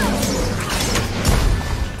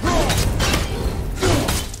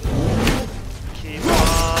 Keep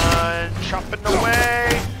on chopping away.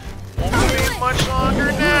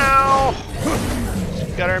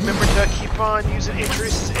 using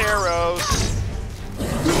Atreus' arrows.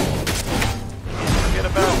 Forget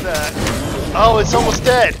about that. Oh, it's almost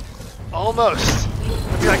dead. Almost.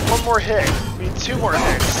 Maybe like one more hit. I mean, 2 more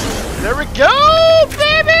hits. There we go,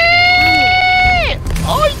 baby!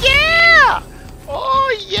 Oh yeah!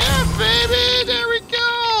 Oh yeah, baby! There we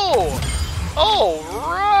go! All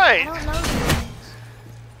right. I don't know.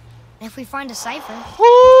 If we find a cipher, Woo!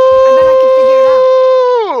 I bet I can figure it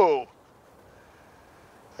out.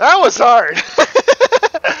 That was hard.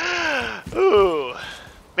 Ooh,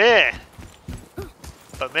 man.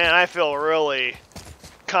 But man, I feel really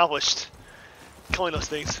accomplished killing those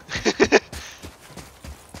things.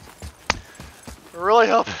 Really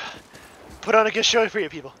help put on a good show for you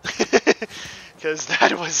people. Because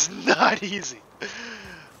that was not easy.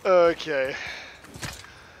 Okay.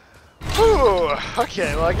 Whew.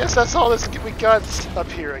 Okay, well I guess that's all this we got up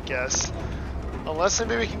here, I guess. Unless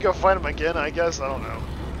maybe we can go find him again, I guess. I don't know.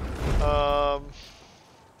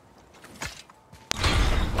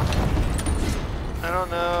 I don't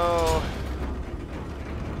know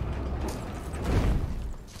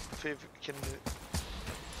if we can.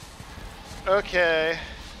 Okay.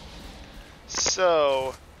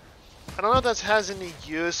 So, I don't know if that has any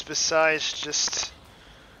use besides just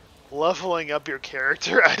leveling up your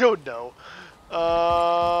character. I don't know.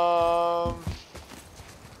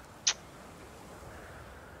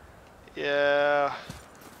 Yeah.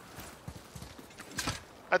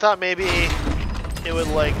 I thought maybe it would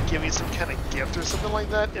like give me some kind of gift or something like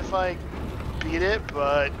that if I beat it,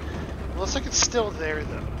 but it looks like it's still there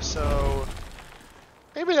though. So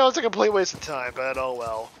maybe that was a complete waste of time, but oh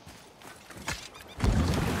well.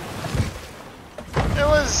 It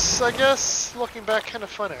was, I guess, looking back, kind of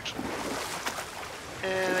fun actually.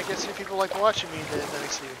 And I guess if people like watching me, then that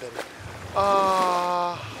makes it even better.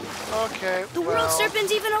 Okay. The world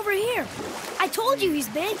serpent's even over here. I told you he's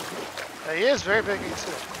big. He is very big,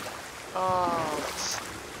 too. Let's see.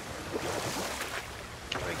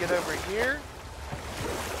 Can we get over here?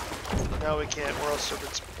 No, we can't. World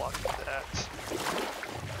serpent's blocking that.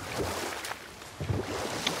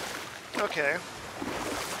 Okay.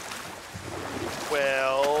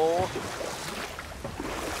 Well,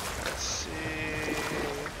 let's see.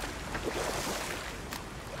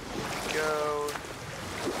 Go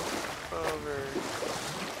over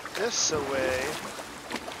this away.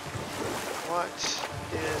 What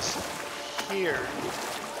is here?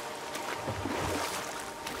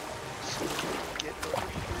 So get over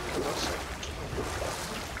here. Looks like we can.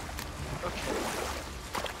 Okay.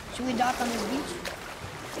 Should we dock on this beach?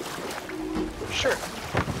 Sure.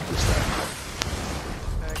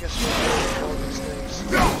 I guess we'll do all these things.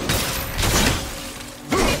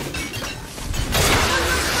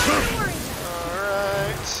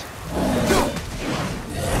 Alright.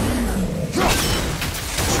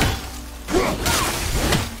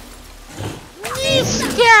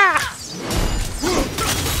 Yeah!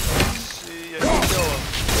 See, I can kill him.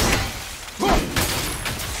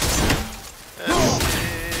 Let's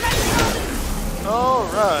see.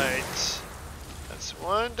 Alright. That's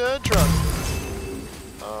one to drop.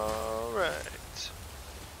 Alright.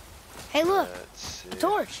 Hey, look. A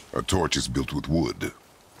torch. A torch is built with wood.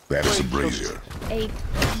 That is a brazier. A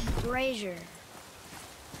brazier.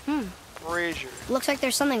 Brazier. Looks like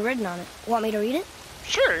there's something written on it. Want me to read it?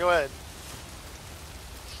 Sure, go ahead.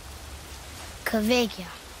 Kvekia.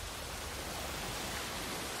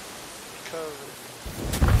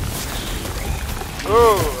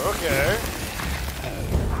 Oh, okay.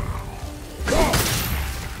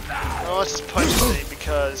 Well, let's just punch this thing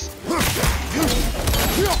because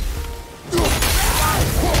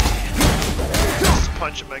let's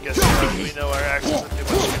punch him, I guess, because we know our axes don't do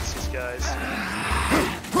much against these guys.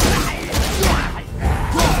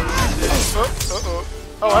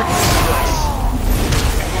 Oh, I can do this.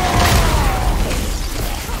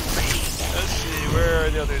 Let's see, where are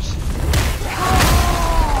the others?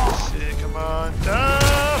 Let's see, come on, down!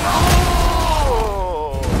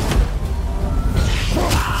 Oh!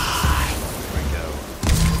 There we go.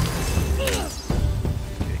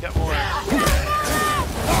 Okay, got more.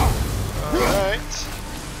 Alright.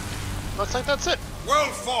 Looks like that's it.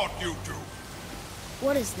 Well fought, you two.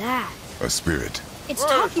 What is that? A spirit. It's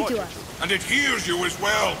talking to us. And it hears you as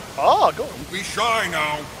well. Oh, go. Don't be shy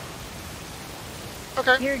now.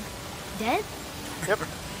 Okay. You're dead? Yep.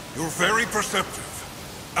 You're very perceptive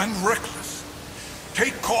and reckless.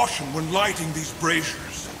 Take caution when lighting these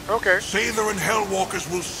braziers. Okay. Sailor and Hellwalkers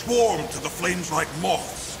will swarm to the flames like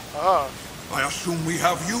moths. Ah. I assume we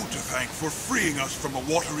have you to thank for freeing us from a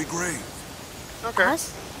watery grave. Okay.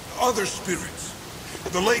 Us? Other spirits.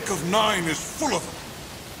 The Lake of Nine is full of them.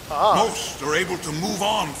 Ah. Most are able to move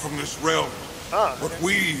on from this realm, Ah, But okay.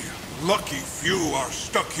 we, lucky few, are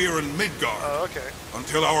stuck here in Midgard Oh, okay.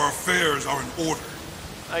 until our affairs are in order.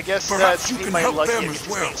 I guess Perhaps that's you me can by help lucky them if as he's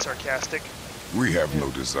well. being sarcastic. We have no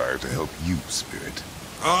desire to help you, Spirit.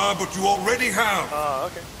 Ah, but you already have. Ah,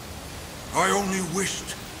 okay. I only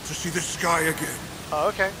wished to see the sky again. Oh,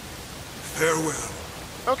 okay. Farewell.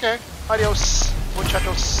 Okay. Adios,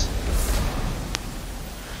 muchachos.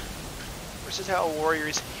 This is how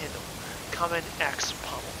warriors handle. Common axe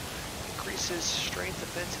pommel. Increases strength,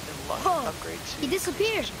 defense, and luck. Oh, Upgrade to... he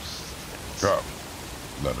disappeared. Come,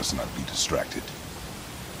 let us not be distracted.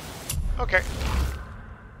 Okay.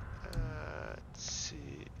 Let's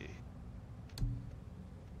see.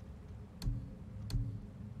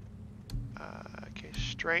 Okay,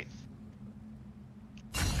 strength.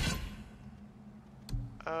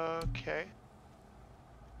 Okay.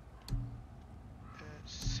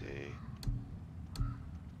 Let's see.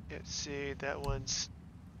 Let's see, that one's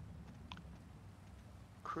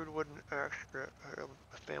crude wooden extra,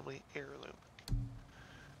 a family heirloom.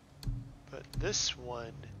 But this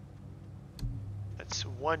one, that's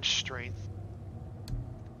 1 strength.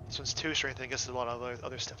 This one's 2 strength, and I guess there's a lot of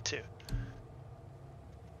other stuff too.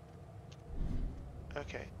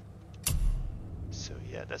 Okay. So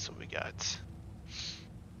yeah, that's what we got.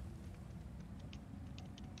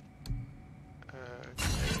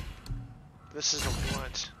 Okay. This is what we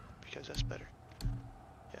want, because that's better.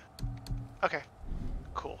 Yeah. Okay.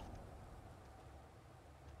 Cool.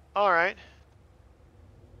 Alright.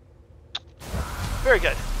 Very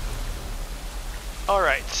good.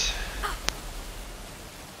 Alright.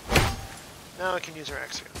 Now I can use our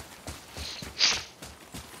axe again.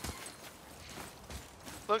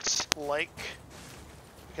 Looks like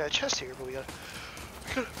we got a chest here, but we gotta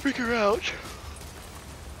figure out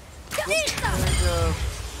what kind of...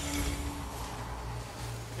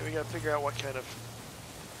 Yeah, we gotta figure out what kind of...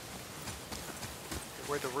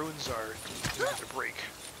 where the runes are to break.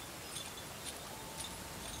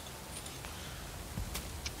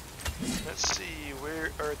 Let's see,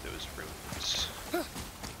 where are those runes?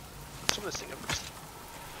 Some of this thing up first.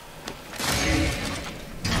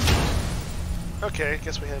 Okay, I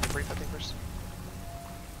guess we had to break that thing first.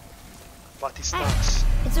 Bati stocks.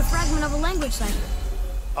 It's a fragment of a language cipher.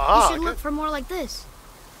 Ah, You should okay. look for more like this.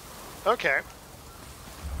 Okay.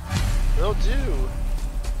 Will do.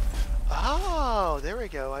 Oh, there we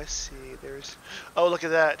go. I see. There's... Oh, look at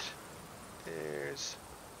that. There's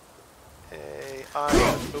a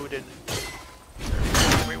Eye of Odin.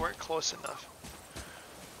 We weren't close enough.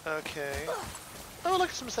 Okay. Oh, look,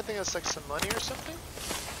 something that's like some money or something?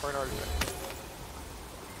 Or an artifact.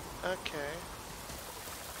 Okay.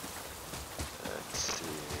 Let's see.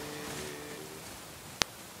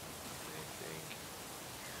 Anything?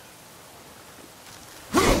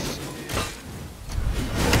 Let's see.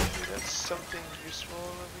 Maybe that's something useful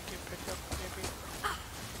that we can pick up, maybe?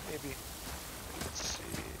 Maybe. Let's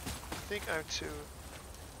see. I think I'm too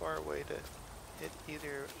far away to hit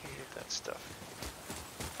either any of that stuff.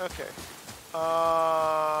 Okay.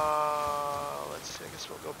 Let's see. I guess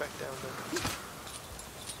we'll go back down then.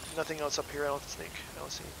 Nothing else up here, I don't think. I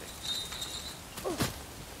don't see anything.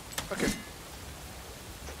 Okay.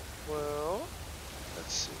 Well,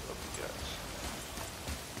 let's see what we got.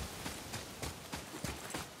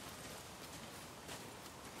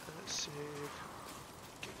 Let's see if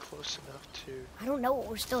we get close enough to... I don't know what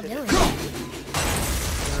we're still doing.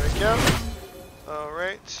 There we go.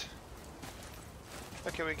 Alright.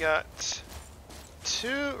 Okay, we got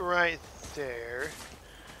 2 right there.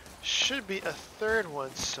 Should be a 3rd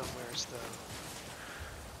one somewhere though.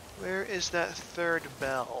 Where is that 3rd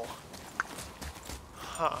bell?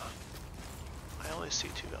 Huh. I only see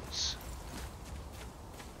 2 bells.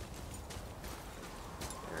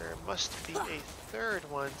 There must be a 3rd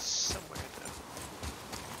one somewhere though.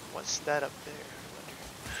 What's that up there?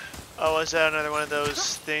 I wonder. Oh, is that another one of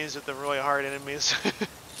those things with the really hard enemies?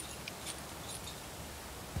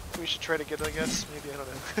 We should try to get it, I guess. Maybe, I don't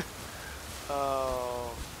know.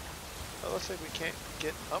 Oh. It looks like we can't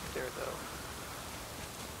get up there, though.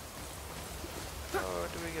 How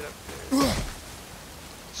do we get up there?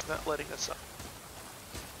 It's not letting us up.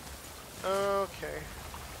 Okay.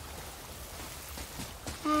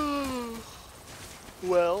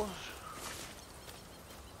 Well,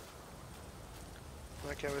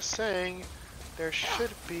 like I was saying, there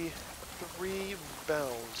should be 3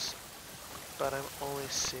 bells, but I'm only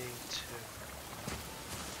seeing 2.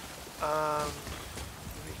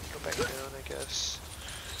 We can go back down, I guess.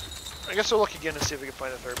 I guess we'll look again and see if we can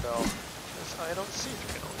find a 3rd bell. Because I don't see 3,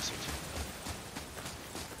 I can only see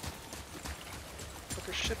 2. But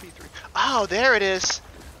there should be 3. Oh, there it is!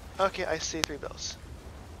 Okay, I see 3 bells.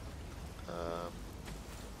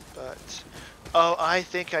 But oh, I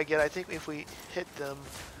think I get. I think if we hit them,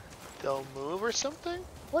 they'll move or something.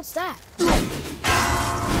 What's that?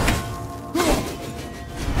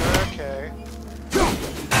 Okay.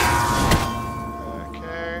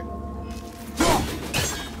 Okay.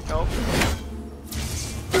 Nope.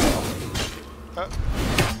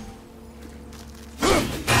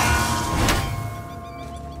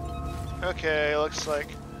 Okay, looks like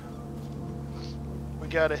we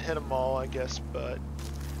gotta hit them all, I guess, but...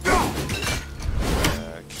 Okay.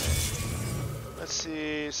 Let's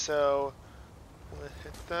see, so... we'll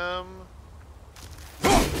hit them.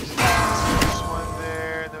 This one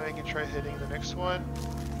there, and then we can try hitting the next one.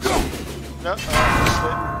 No, missed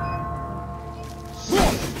it. Let's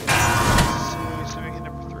see, so we get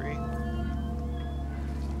number 3.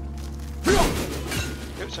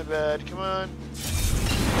 Oops, not bad, come on.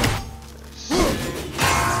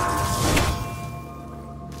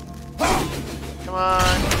 Come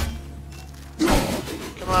on.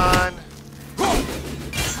 Come on.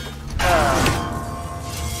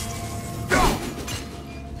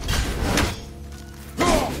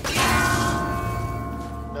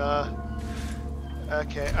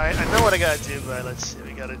 Okay, I know what I gotta do, but let's see,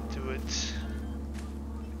 we gotta do it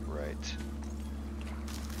right.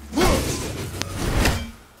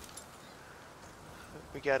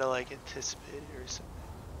 We gotta like anticipate it or something.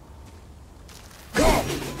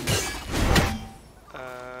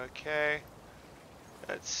 Okay,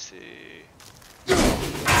 let's see.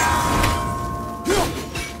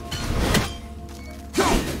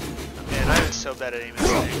 Man, I'm so bad at aiming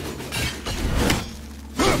this thing.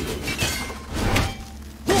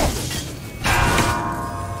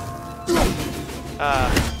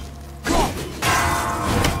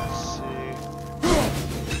 Let's see.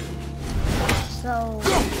 So...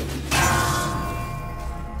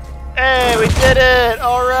 Hey, we did it!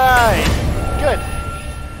 Alright! Good.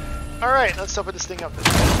 Alright, let's open this thing up then.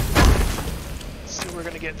 Let's see what we're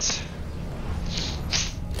gonna get.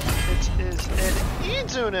 It is an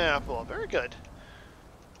Eden apple. Very good.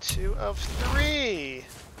 2 of 3.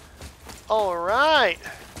 Alright.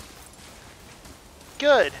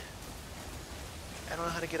 Good. I don't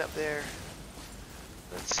know how to get up there.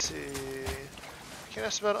 Let's see. Okay,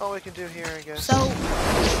 that's about all we can do here, I guess. So,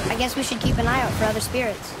 I guess we should keep an eye out for other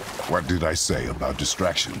spirits. What did I say about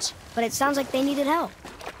distractions? But it sounds like they needed help.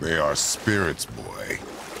 They are spirits, boy.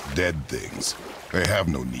 Dead things. They have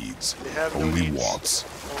no needs. They have no only needs. wants.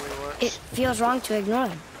 Only wants. It feels wrong to ignore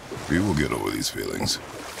them. We will get over these feelings.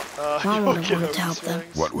 Mom would have wanted to help them.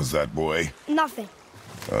 What was that, boy? Nothing.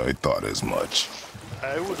 I thought as much.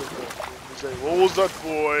 I would have loved him to say, what was that,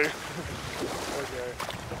 boy? Okay.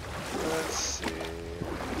 Let's see.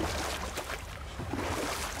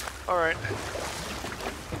 Alright.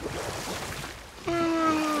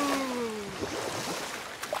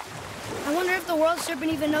 I wonder if the world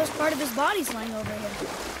serpent even knows part of his body's lying over here.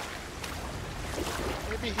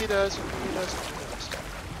 Maybe he does, maybe he doesn't. Who knows?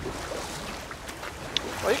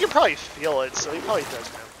 Well, you can probably feel it, so he probably does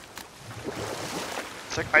know.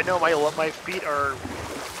 It's like, I know my feet are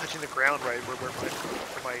touching the ground right where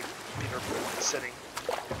my feet are sitting.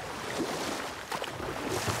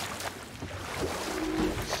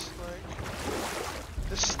 Looks like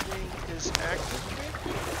this thing is active,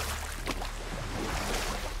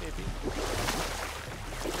 maybe?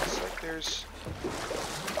 Looks like there's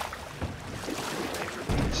a way for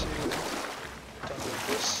me to dump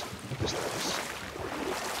this. This does.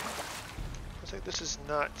 Looks like this is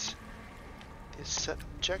not the set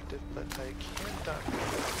objective, but I can duck.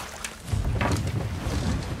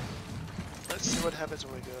 Let's see what happens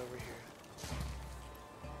when we go over here.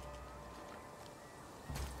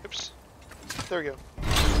 Oops. There we go.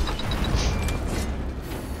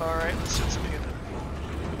 Alright, let's see what's up here then.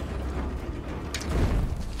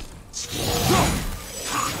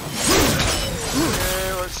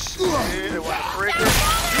 Okay, let's see. I want to break it.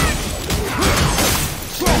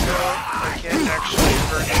 So, I can't actually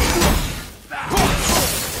hurt it.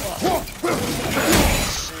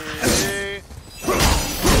 Let's see.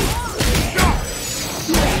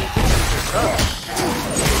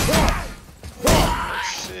 Let's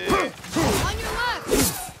see. On your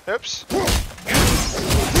left! Oops.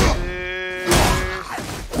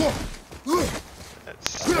 Let's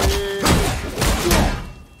see.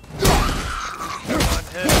 Come on,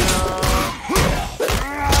 hit him.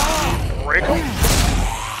 Break him.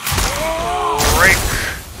 Break.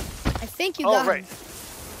 I think you got right. him.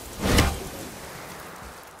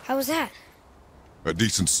 How was that? A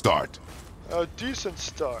decent start. A decent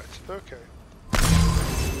start. Okay.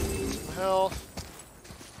 Some health.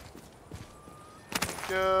 There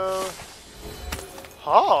we go.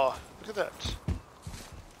 Ha! Look at that.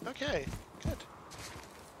 Okay, good.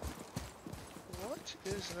 What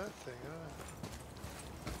is that thing?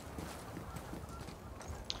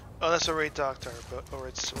 Oh, that's where we docked our boat, or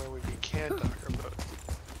it's where we can dock our boat.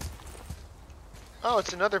 Oh,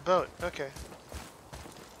 it's another boat. Okay.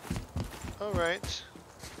 Alright.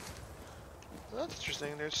 Well, that's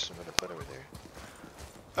interesting. There's another boat over there.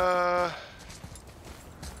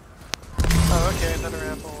 Oh, okay, another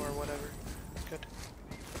apple or whatever. Good.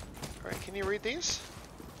 Alright, can you read these?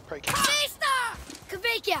 Probably can't.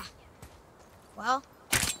 Kvekia! Well,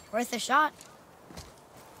 worth a shot.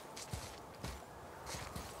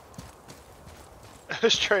 I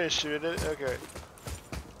was trying to shoot it. Okay.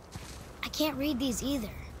 I can't read these either.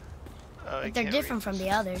 Oh, But they're different from the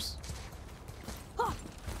others.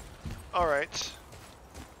 Alright.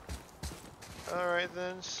 Alright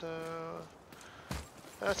then, so...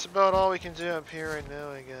 That's about all we can do up here right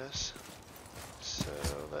now, I guess. So,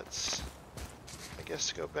 let's... I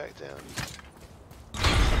guess go back down.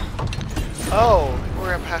 Oh!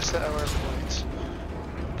 We're gonna pass that hour point.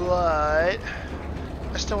 But...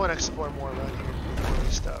 I still want to explore more around here before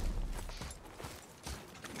we stop.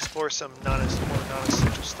 Explore some more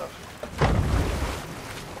non-essential stuff.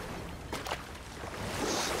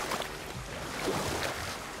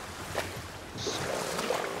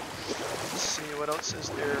 Let's see, what else is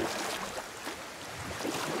there?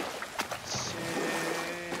 Let's see.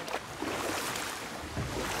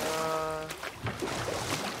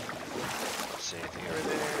 Let's see anything over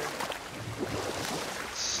there.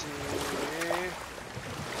 Let's see.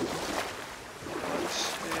 What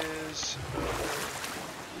is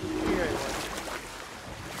over here?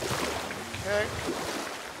 Okay.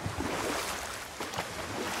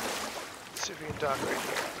 Let's see if we can dock right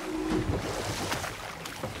here.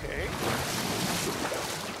 Okay.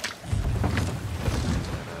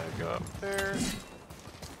 Go up there. And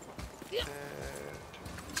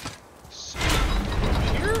see up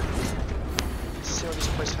here. Let's see what this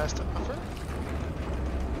place has to offer.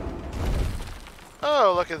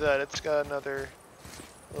 Oh, look at that. It's got another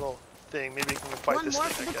little thing. Maybe we can fight One this more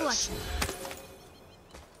thing, for the I guess. collection.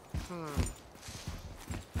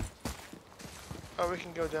 Oh, we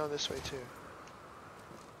can go down this way too.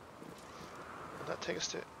 Will that take us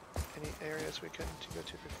to any areas we couldn't go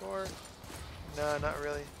to before? No, not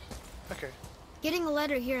really. Okay. Getting a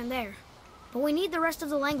letter here and there. But we need the rest of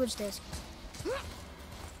the language disk.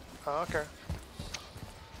 Oh, okay.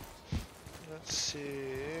 Let's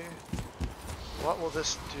see. What will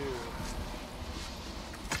this do?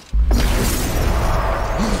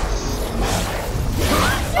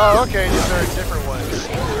 Oh, okay, these are different ones.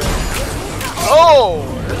 Oh!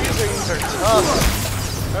 These are tough.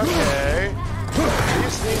 Okay.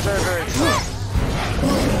 These are very tough.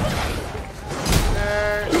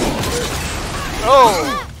 There.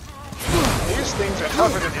 Oh! These things are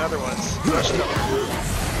tougher than the other ones. Much tougher.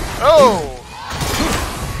 Oh!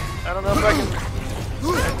 I don't know if I can... I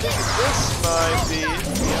think this might be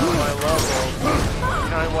beyond my level.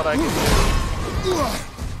 Kind of what I can do.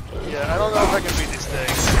 Yeah, I don't know if I can beat these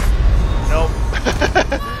things. Nope.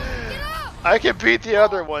 I can beat the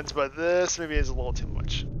other ones, but this maybe is a little too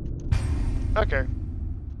much. Okay.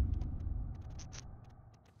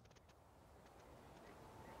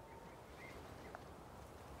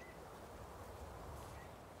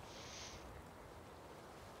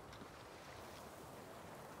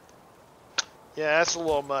 Yeah, that's a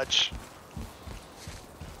little much.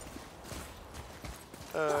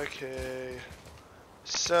 Okay.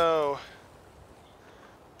 So,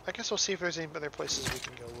 I guess we'll see if there's any other places we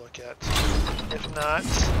can go look at. If not,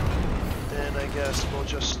 then I guess we'll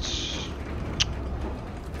just...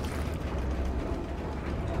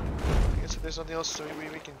 I guess if there's nothing else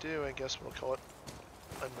we can do, I guess we'll call it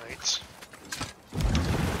a night.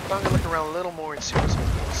 But I'm gonna look around a little more and see what's on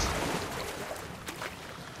this.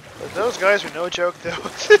 But those guys are no joke, though.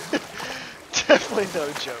 Definitely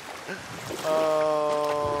no joke.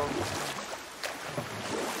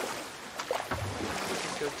 We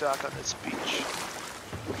can go dock on this beach.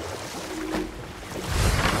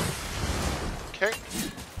 Okay.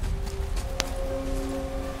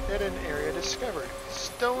 Hidden area discovered.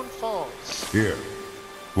 Stone Falls. Here.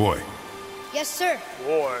 Boy. Yes, sir.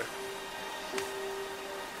 Boy.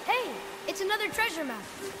 Hey, it's another treasure map.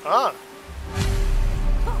 Ah.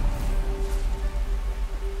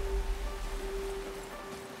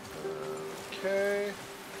 Okay.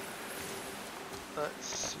 Let's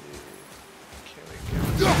see. Can we get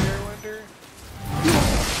in here, I wonder?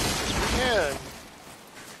 Yes, we can.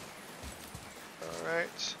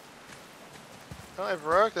 Alright. Well, I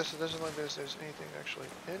broke this. It doesn't look like there's anything actually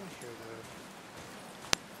in here,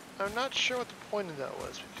 I'm not sure what the point of that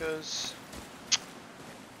was, because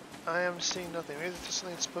I am seeing nothing. Maybe there's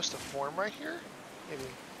something that's supposed to form right here? Maybe.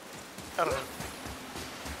 I don't know.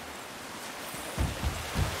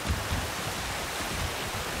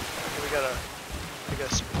 Okay, we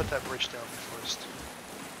gotta put that bridge down first.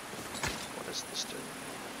 What does this do?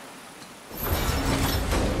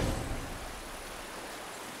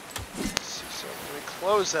 Let's see, so when we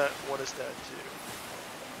close that, what does that do?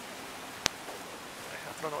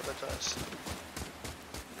 I don't know what that does.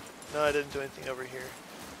 No, I didn't do anything over here.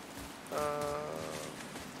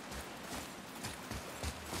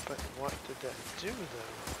 But what did that do,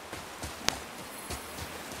 though?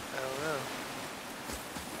 I don't know.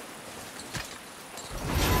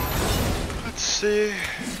 Let's see.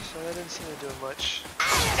 So that didn't seem to do much.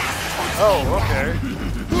 Oh, okay.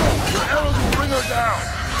 Arrows will bring her down!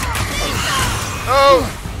 Oh!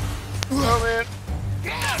 Oh, man.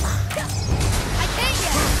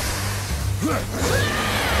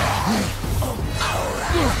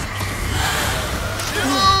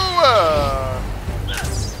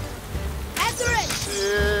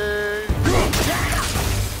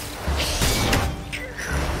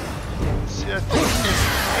 See, I think if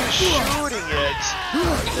he's shooting it,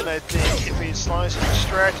 then I think if he's, as long as he's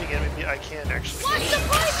distracting it, maybe I can actually kill it.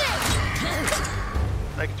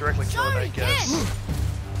 I can directly kill it, I guess.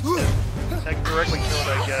 I can directly kill it,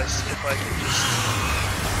 I guess, if I can just...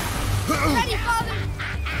 Ready, Father!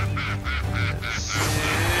 Let's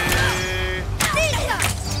see...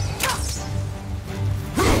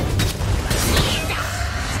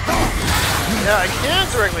 Yeah, I can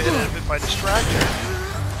directly hit it if I distract it.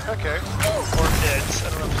 Okay. Or it. I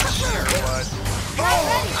don't know if it's she or what. Oh.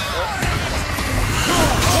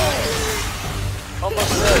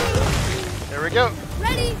 Almost dead. There we go.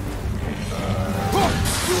 Ready?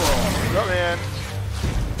 Go, man.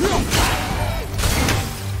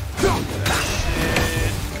 I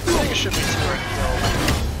think it should be smart kill.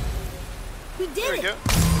 We did There we it. go.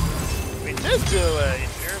 We did do it.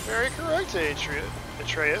 You're very correct,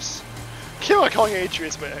 Atreus. Keep on calling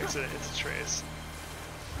Atreus by accident. It's Atreus.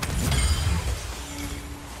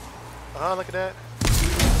 Ah, look at that.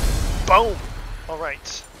 Boom!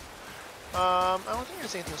 Alright. I don't think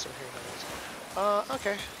there's anything else over here.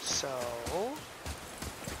 Okay. So...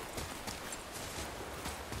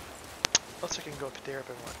 looks like I can go up there if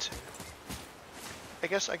I want to. I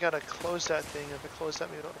guess I gotta close that thing. If I close that,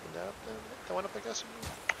 maybe it'll open that up then? That one up, I guess?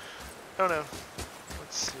 I don't know.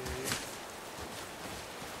 Let's see.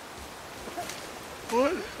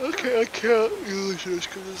 What? Okay, I can't use this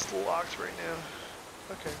because it's locked right now.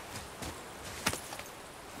 Okay.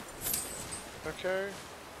 Okay.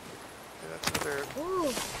 Yeah, that's another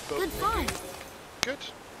Ooh, boat good find. Good.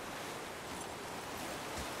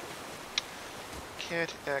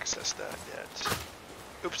 Can't access that yet.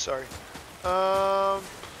 Oops, sorry.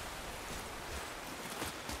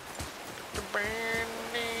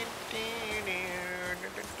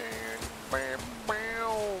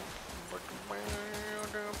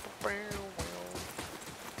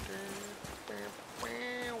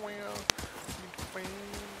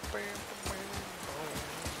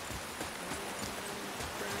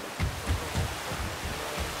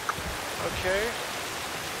 Okay.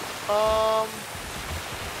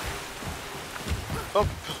 Oh,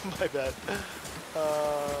 my bad.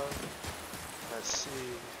 Let's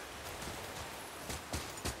see.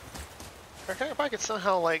 Okay, if I could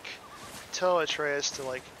somehow, like, tell Atreus to,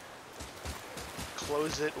 like,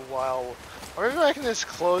 close it while... Or maybe I can just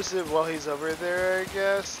close it while he's over there, I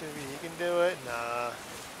guess. Maybe he can do it. Nah,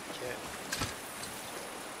 can't.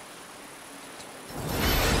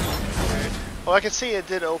 Alright. Oh, I can see it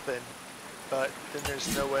did open. But then there's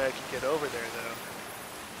no way I can get over there, though.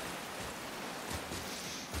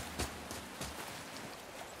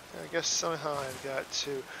 I guess somehow I've got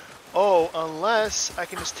to... Oh, unless I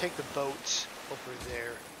can just take the boat over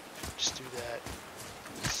there. Just do that.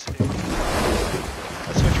 Let's see.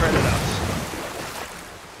 Let's go try that out.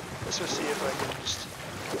 Let's go see if I can just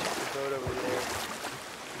take the boat over there.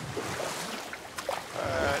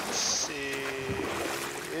 Let's see...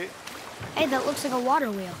 Hey, that looks like a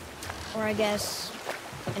water wheel. Or I guess,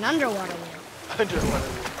 an underwater wheel. Underwater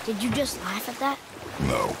wheel. Did you just laugh at that?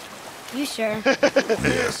 No. You sure?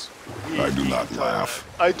 Yes. I do not laugh.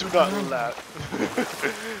 I do not laugh.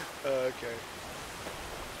 Okay.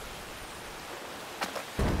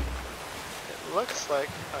 It looks like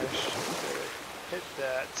I should hit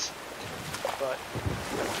that, but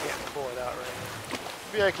I can't pull it out right now.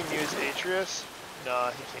 Maybe I can use Atreus?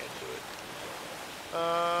 Nah, he can't do it.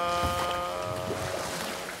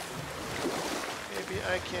 Maybe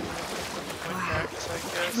I can connect, I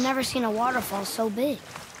guess. I've never seen a waterfall so big.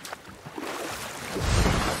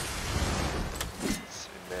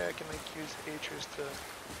 can I use Atreus to...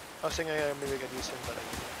 I was thinking maybe I could use him, but I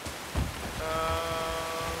can't.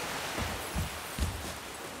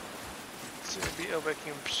 So maybe I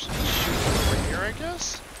can shoot over here, I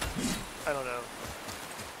guess? I don't know.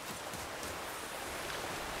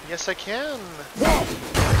 Yes, I can!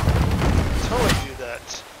 Totally do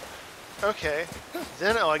that. Okay,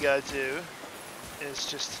 then all I gotta do is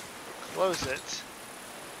just close it.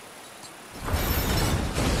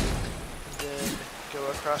 And then go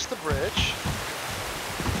across the bridge.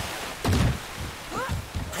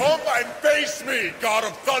 Come and face me, God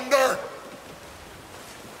of Thunder!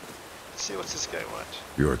 Let's see what's this guy want.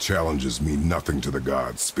 Your challenges mean nothing to the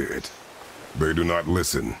gods, Spirit. They do not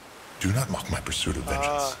listen. Do not mock my pursuit of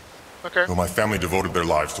vengeance. Okay. Though my family devoted their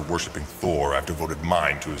lives to worshipping Thor, I've devoted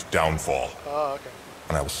mine to his downfall. Oh, okay.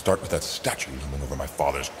 And I will start with that statue looming over my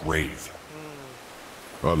father's grave.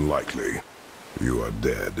 Unlikely. You are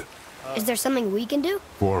dead. Is there something we can do?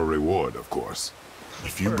 For a reward, of course.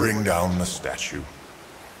 If you bring down the statue,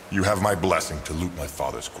 you have my blessing to loot my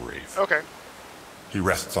father's grave. Okay. He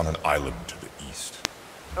rests on an island to the east.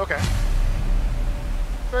 Okay.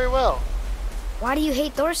 Very well. Why do you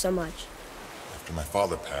hate Thor so much? After my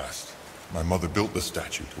father passed, my mother built the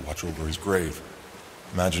statue to watch over his grave.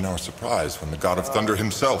 Imagine our surprise when the God of Thunder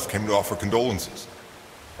himself came to offer condolences.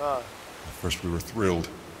 At first we were thrilled,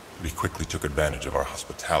 but he quickly took advantage of our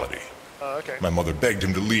hospitality. Okay. My mother begged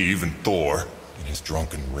him to leave, and Thor, in his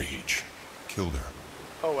drunken rage, killed her.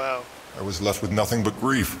 Oh, wow. I was left with nothing but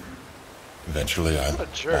grief. Eventually I What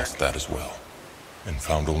a jerk. lost that as well, and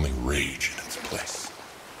found only rage in its place.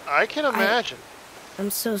 I can imagine. I'm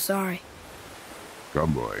so sorry.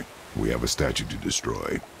 Come, boy. We have a statue to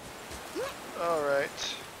destroy.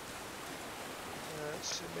 Alright.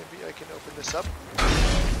 Let's see, maybe I can open this up.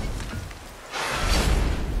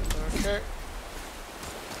 Okay.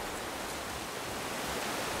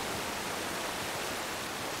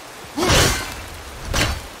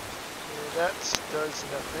 Okay, that does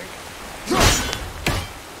nothing.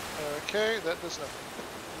 Okay, that does nothing.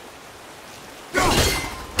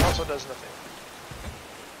 Also does nothing.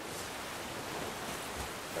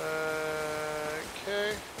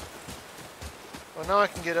 Okay. Well, now I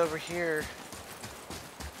can get over here.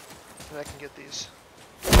 And I can get these.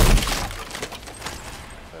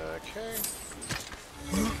 Okay.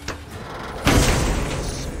 Let's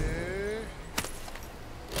see.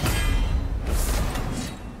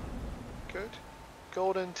 Good.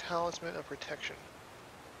 Golden Talisman of Protection.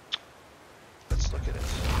 Let's look at it.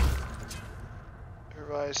 It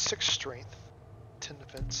provides 6 strength, 10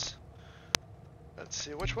 defense. Let's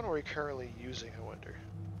see, which one are we currently using, I wonder?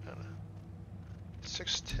 I don't know.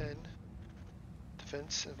 6, 10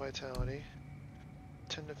 defense and vitality,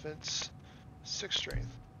 10 defense, 6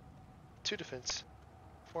 strength, 2 defense,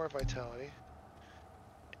 4 vitality,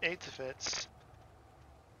 8 defense,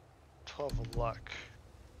 12 luck.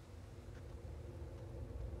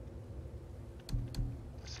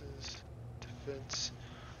 This is defense,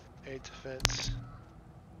 8 defense,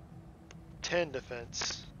 10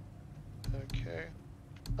 defense. Okay.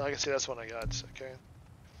 I can see that's one I got, okay.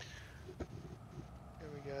 Here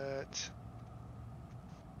we got...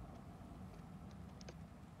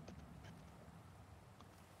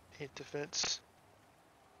 Eight defense.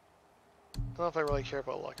 I don't know if I really care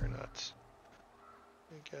about luck or not.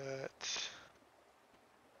 We got...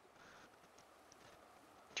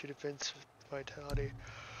 2 defense, vitality.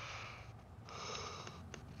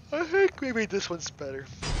 I think maybe this one's better.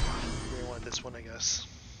 Maybe I want this one, I guess.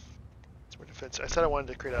 More defense. I said I wanted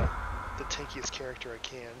to create the tankiest character I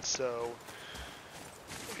can, so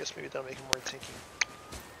I guess maybe that'll make him more tanky.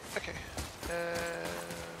 Okay, and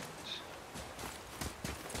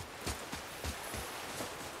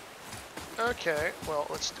okay. Well,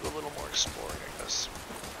 let's do a little more exploring, I guess.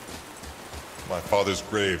 My father's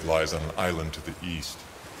grave lies on an island to the east.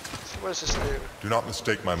 So what does this do? Do not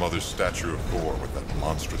mistake my mother's statue of Thor with that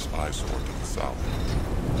monstrous eyesore to the south.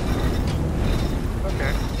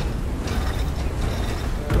 Okay.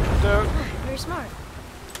 Very smart.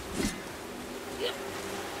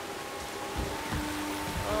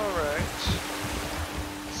 Alright.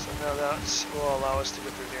 So now that will allow us to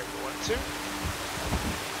get through there if we want to.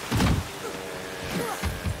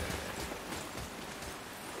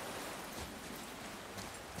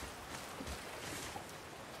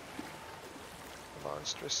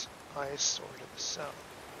 Monstrous eyesore to the south.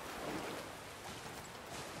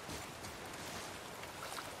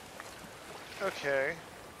 Okay.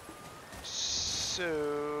 So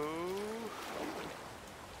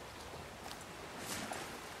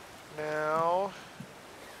now,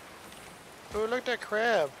 oh, look at that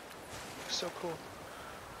crab! So cool.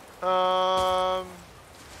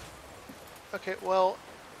 Okay, well,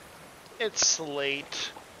 it's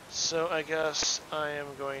late, so I guess I am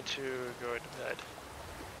going to go to bed.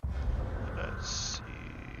 Let's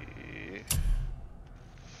see.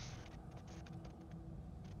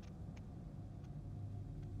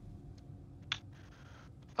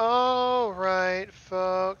 Alright,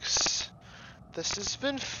 folks. This has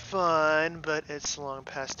been fun, but it's long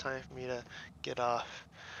past time for me to get off.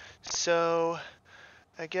 So,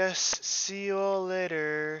 I guess see you all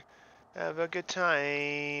later. Have a good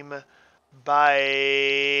time.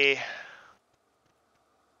 Bye.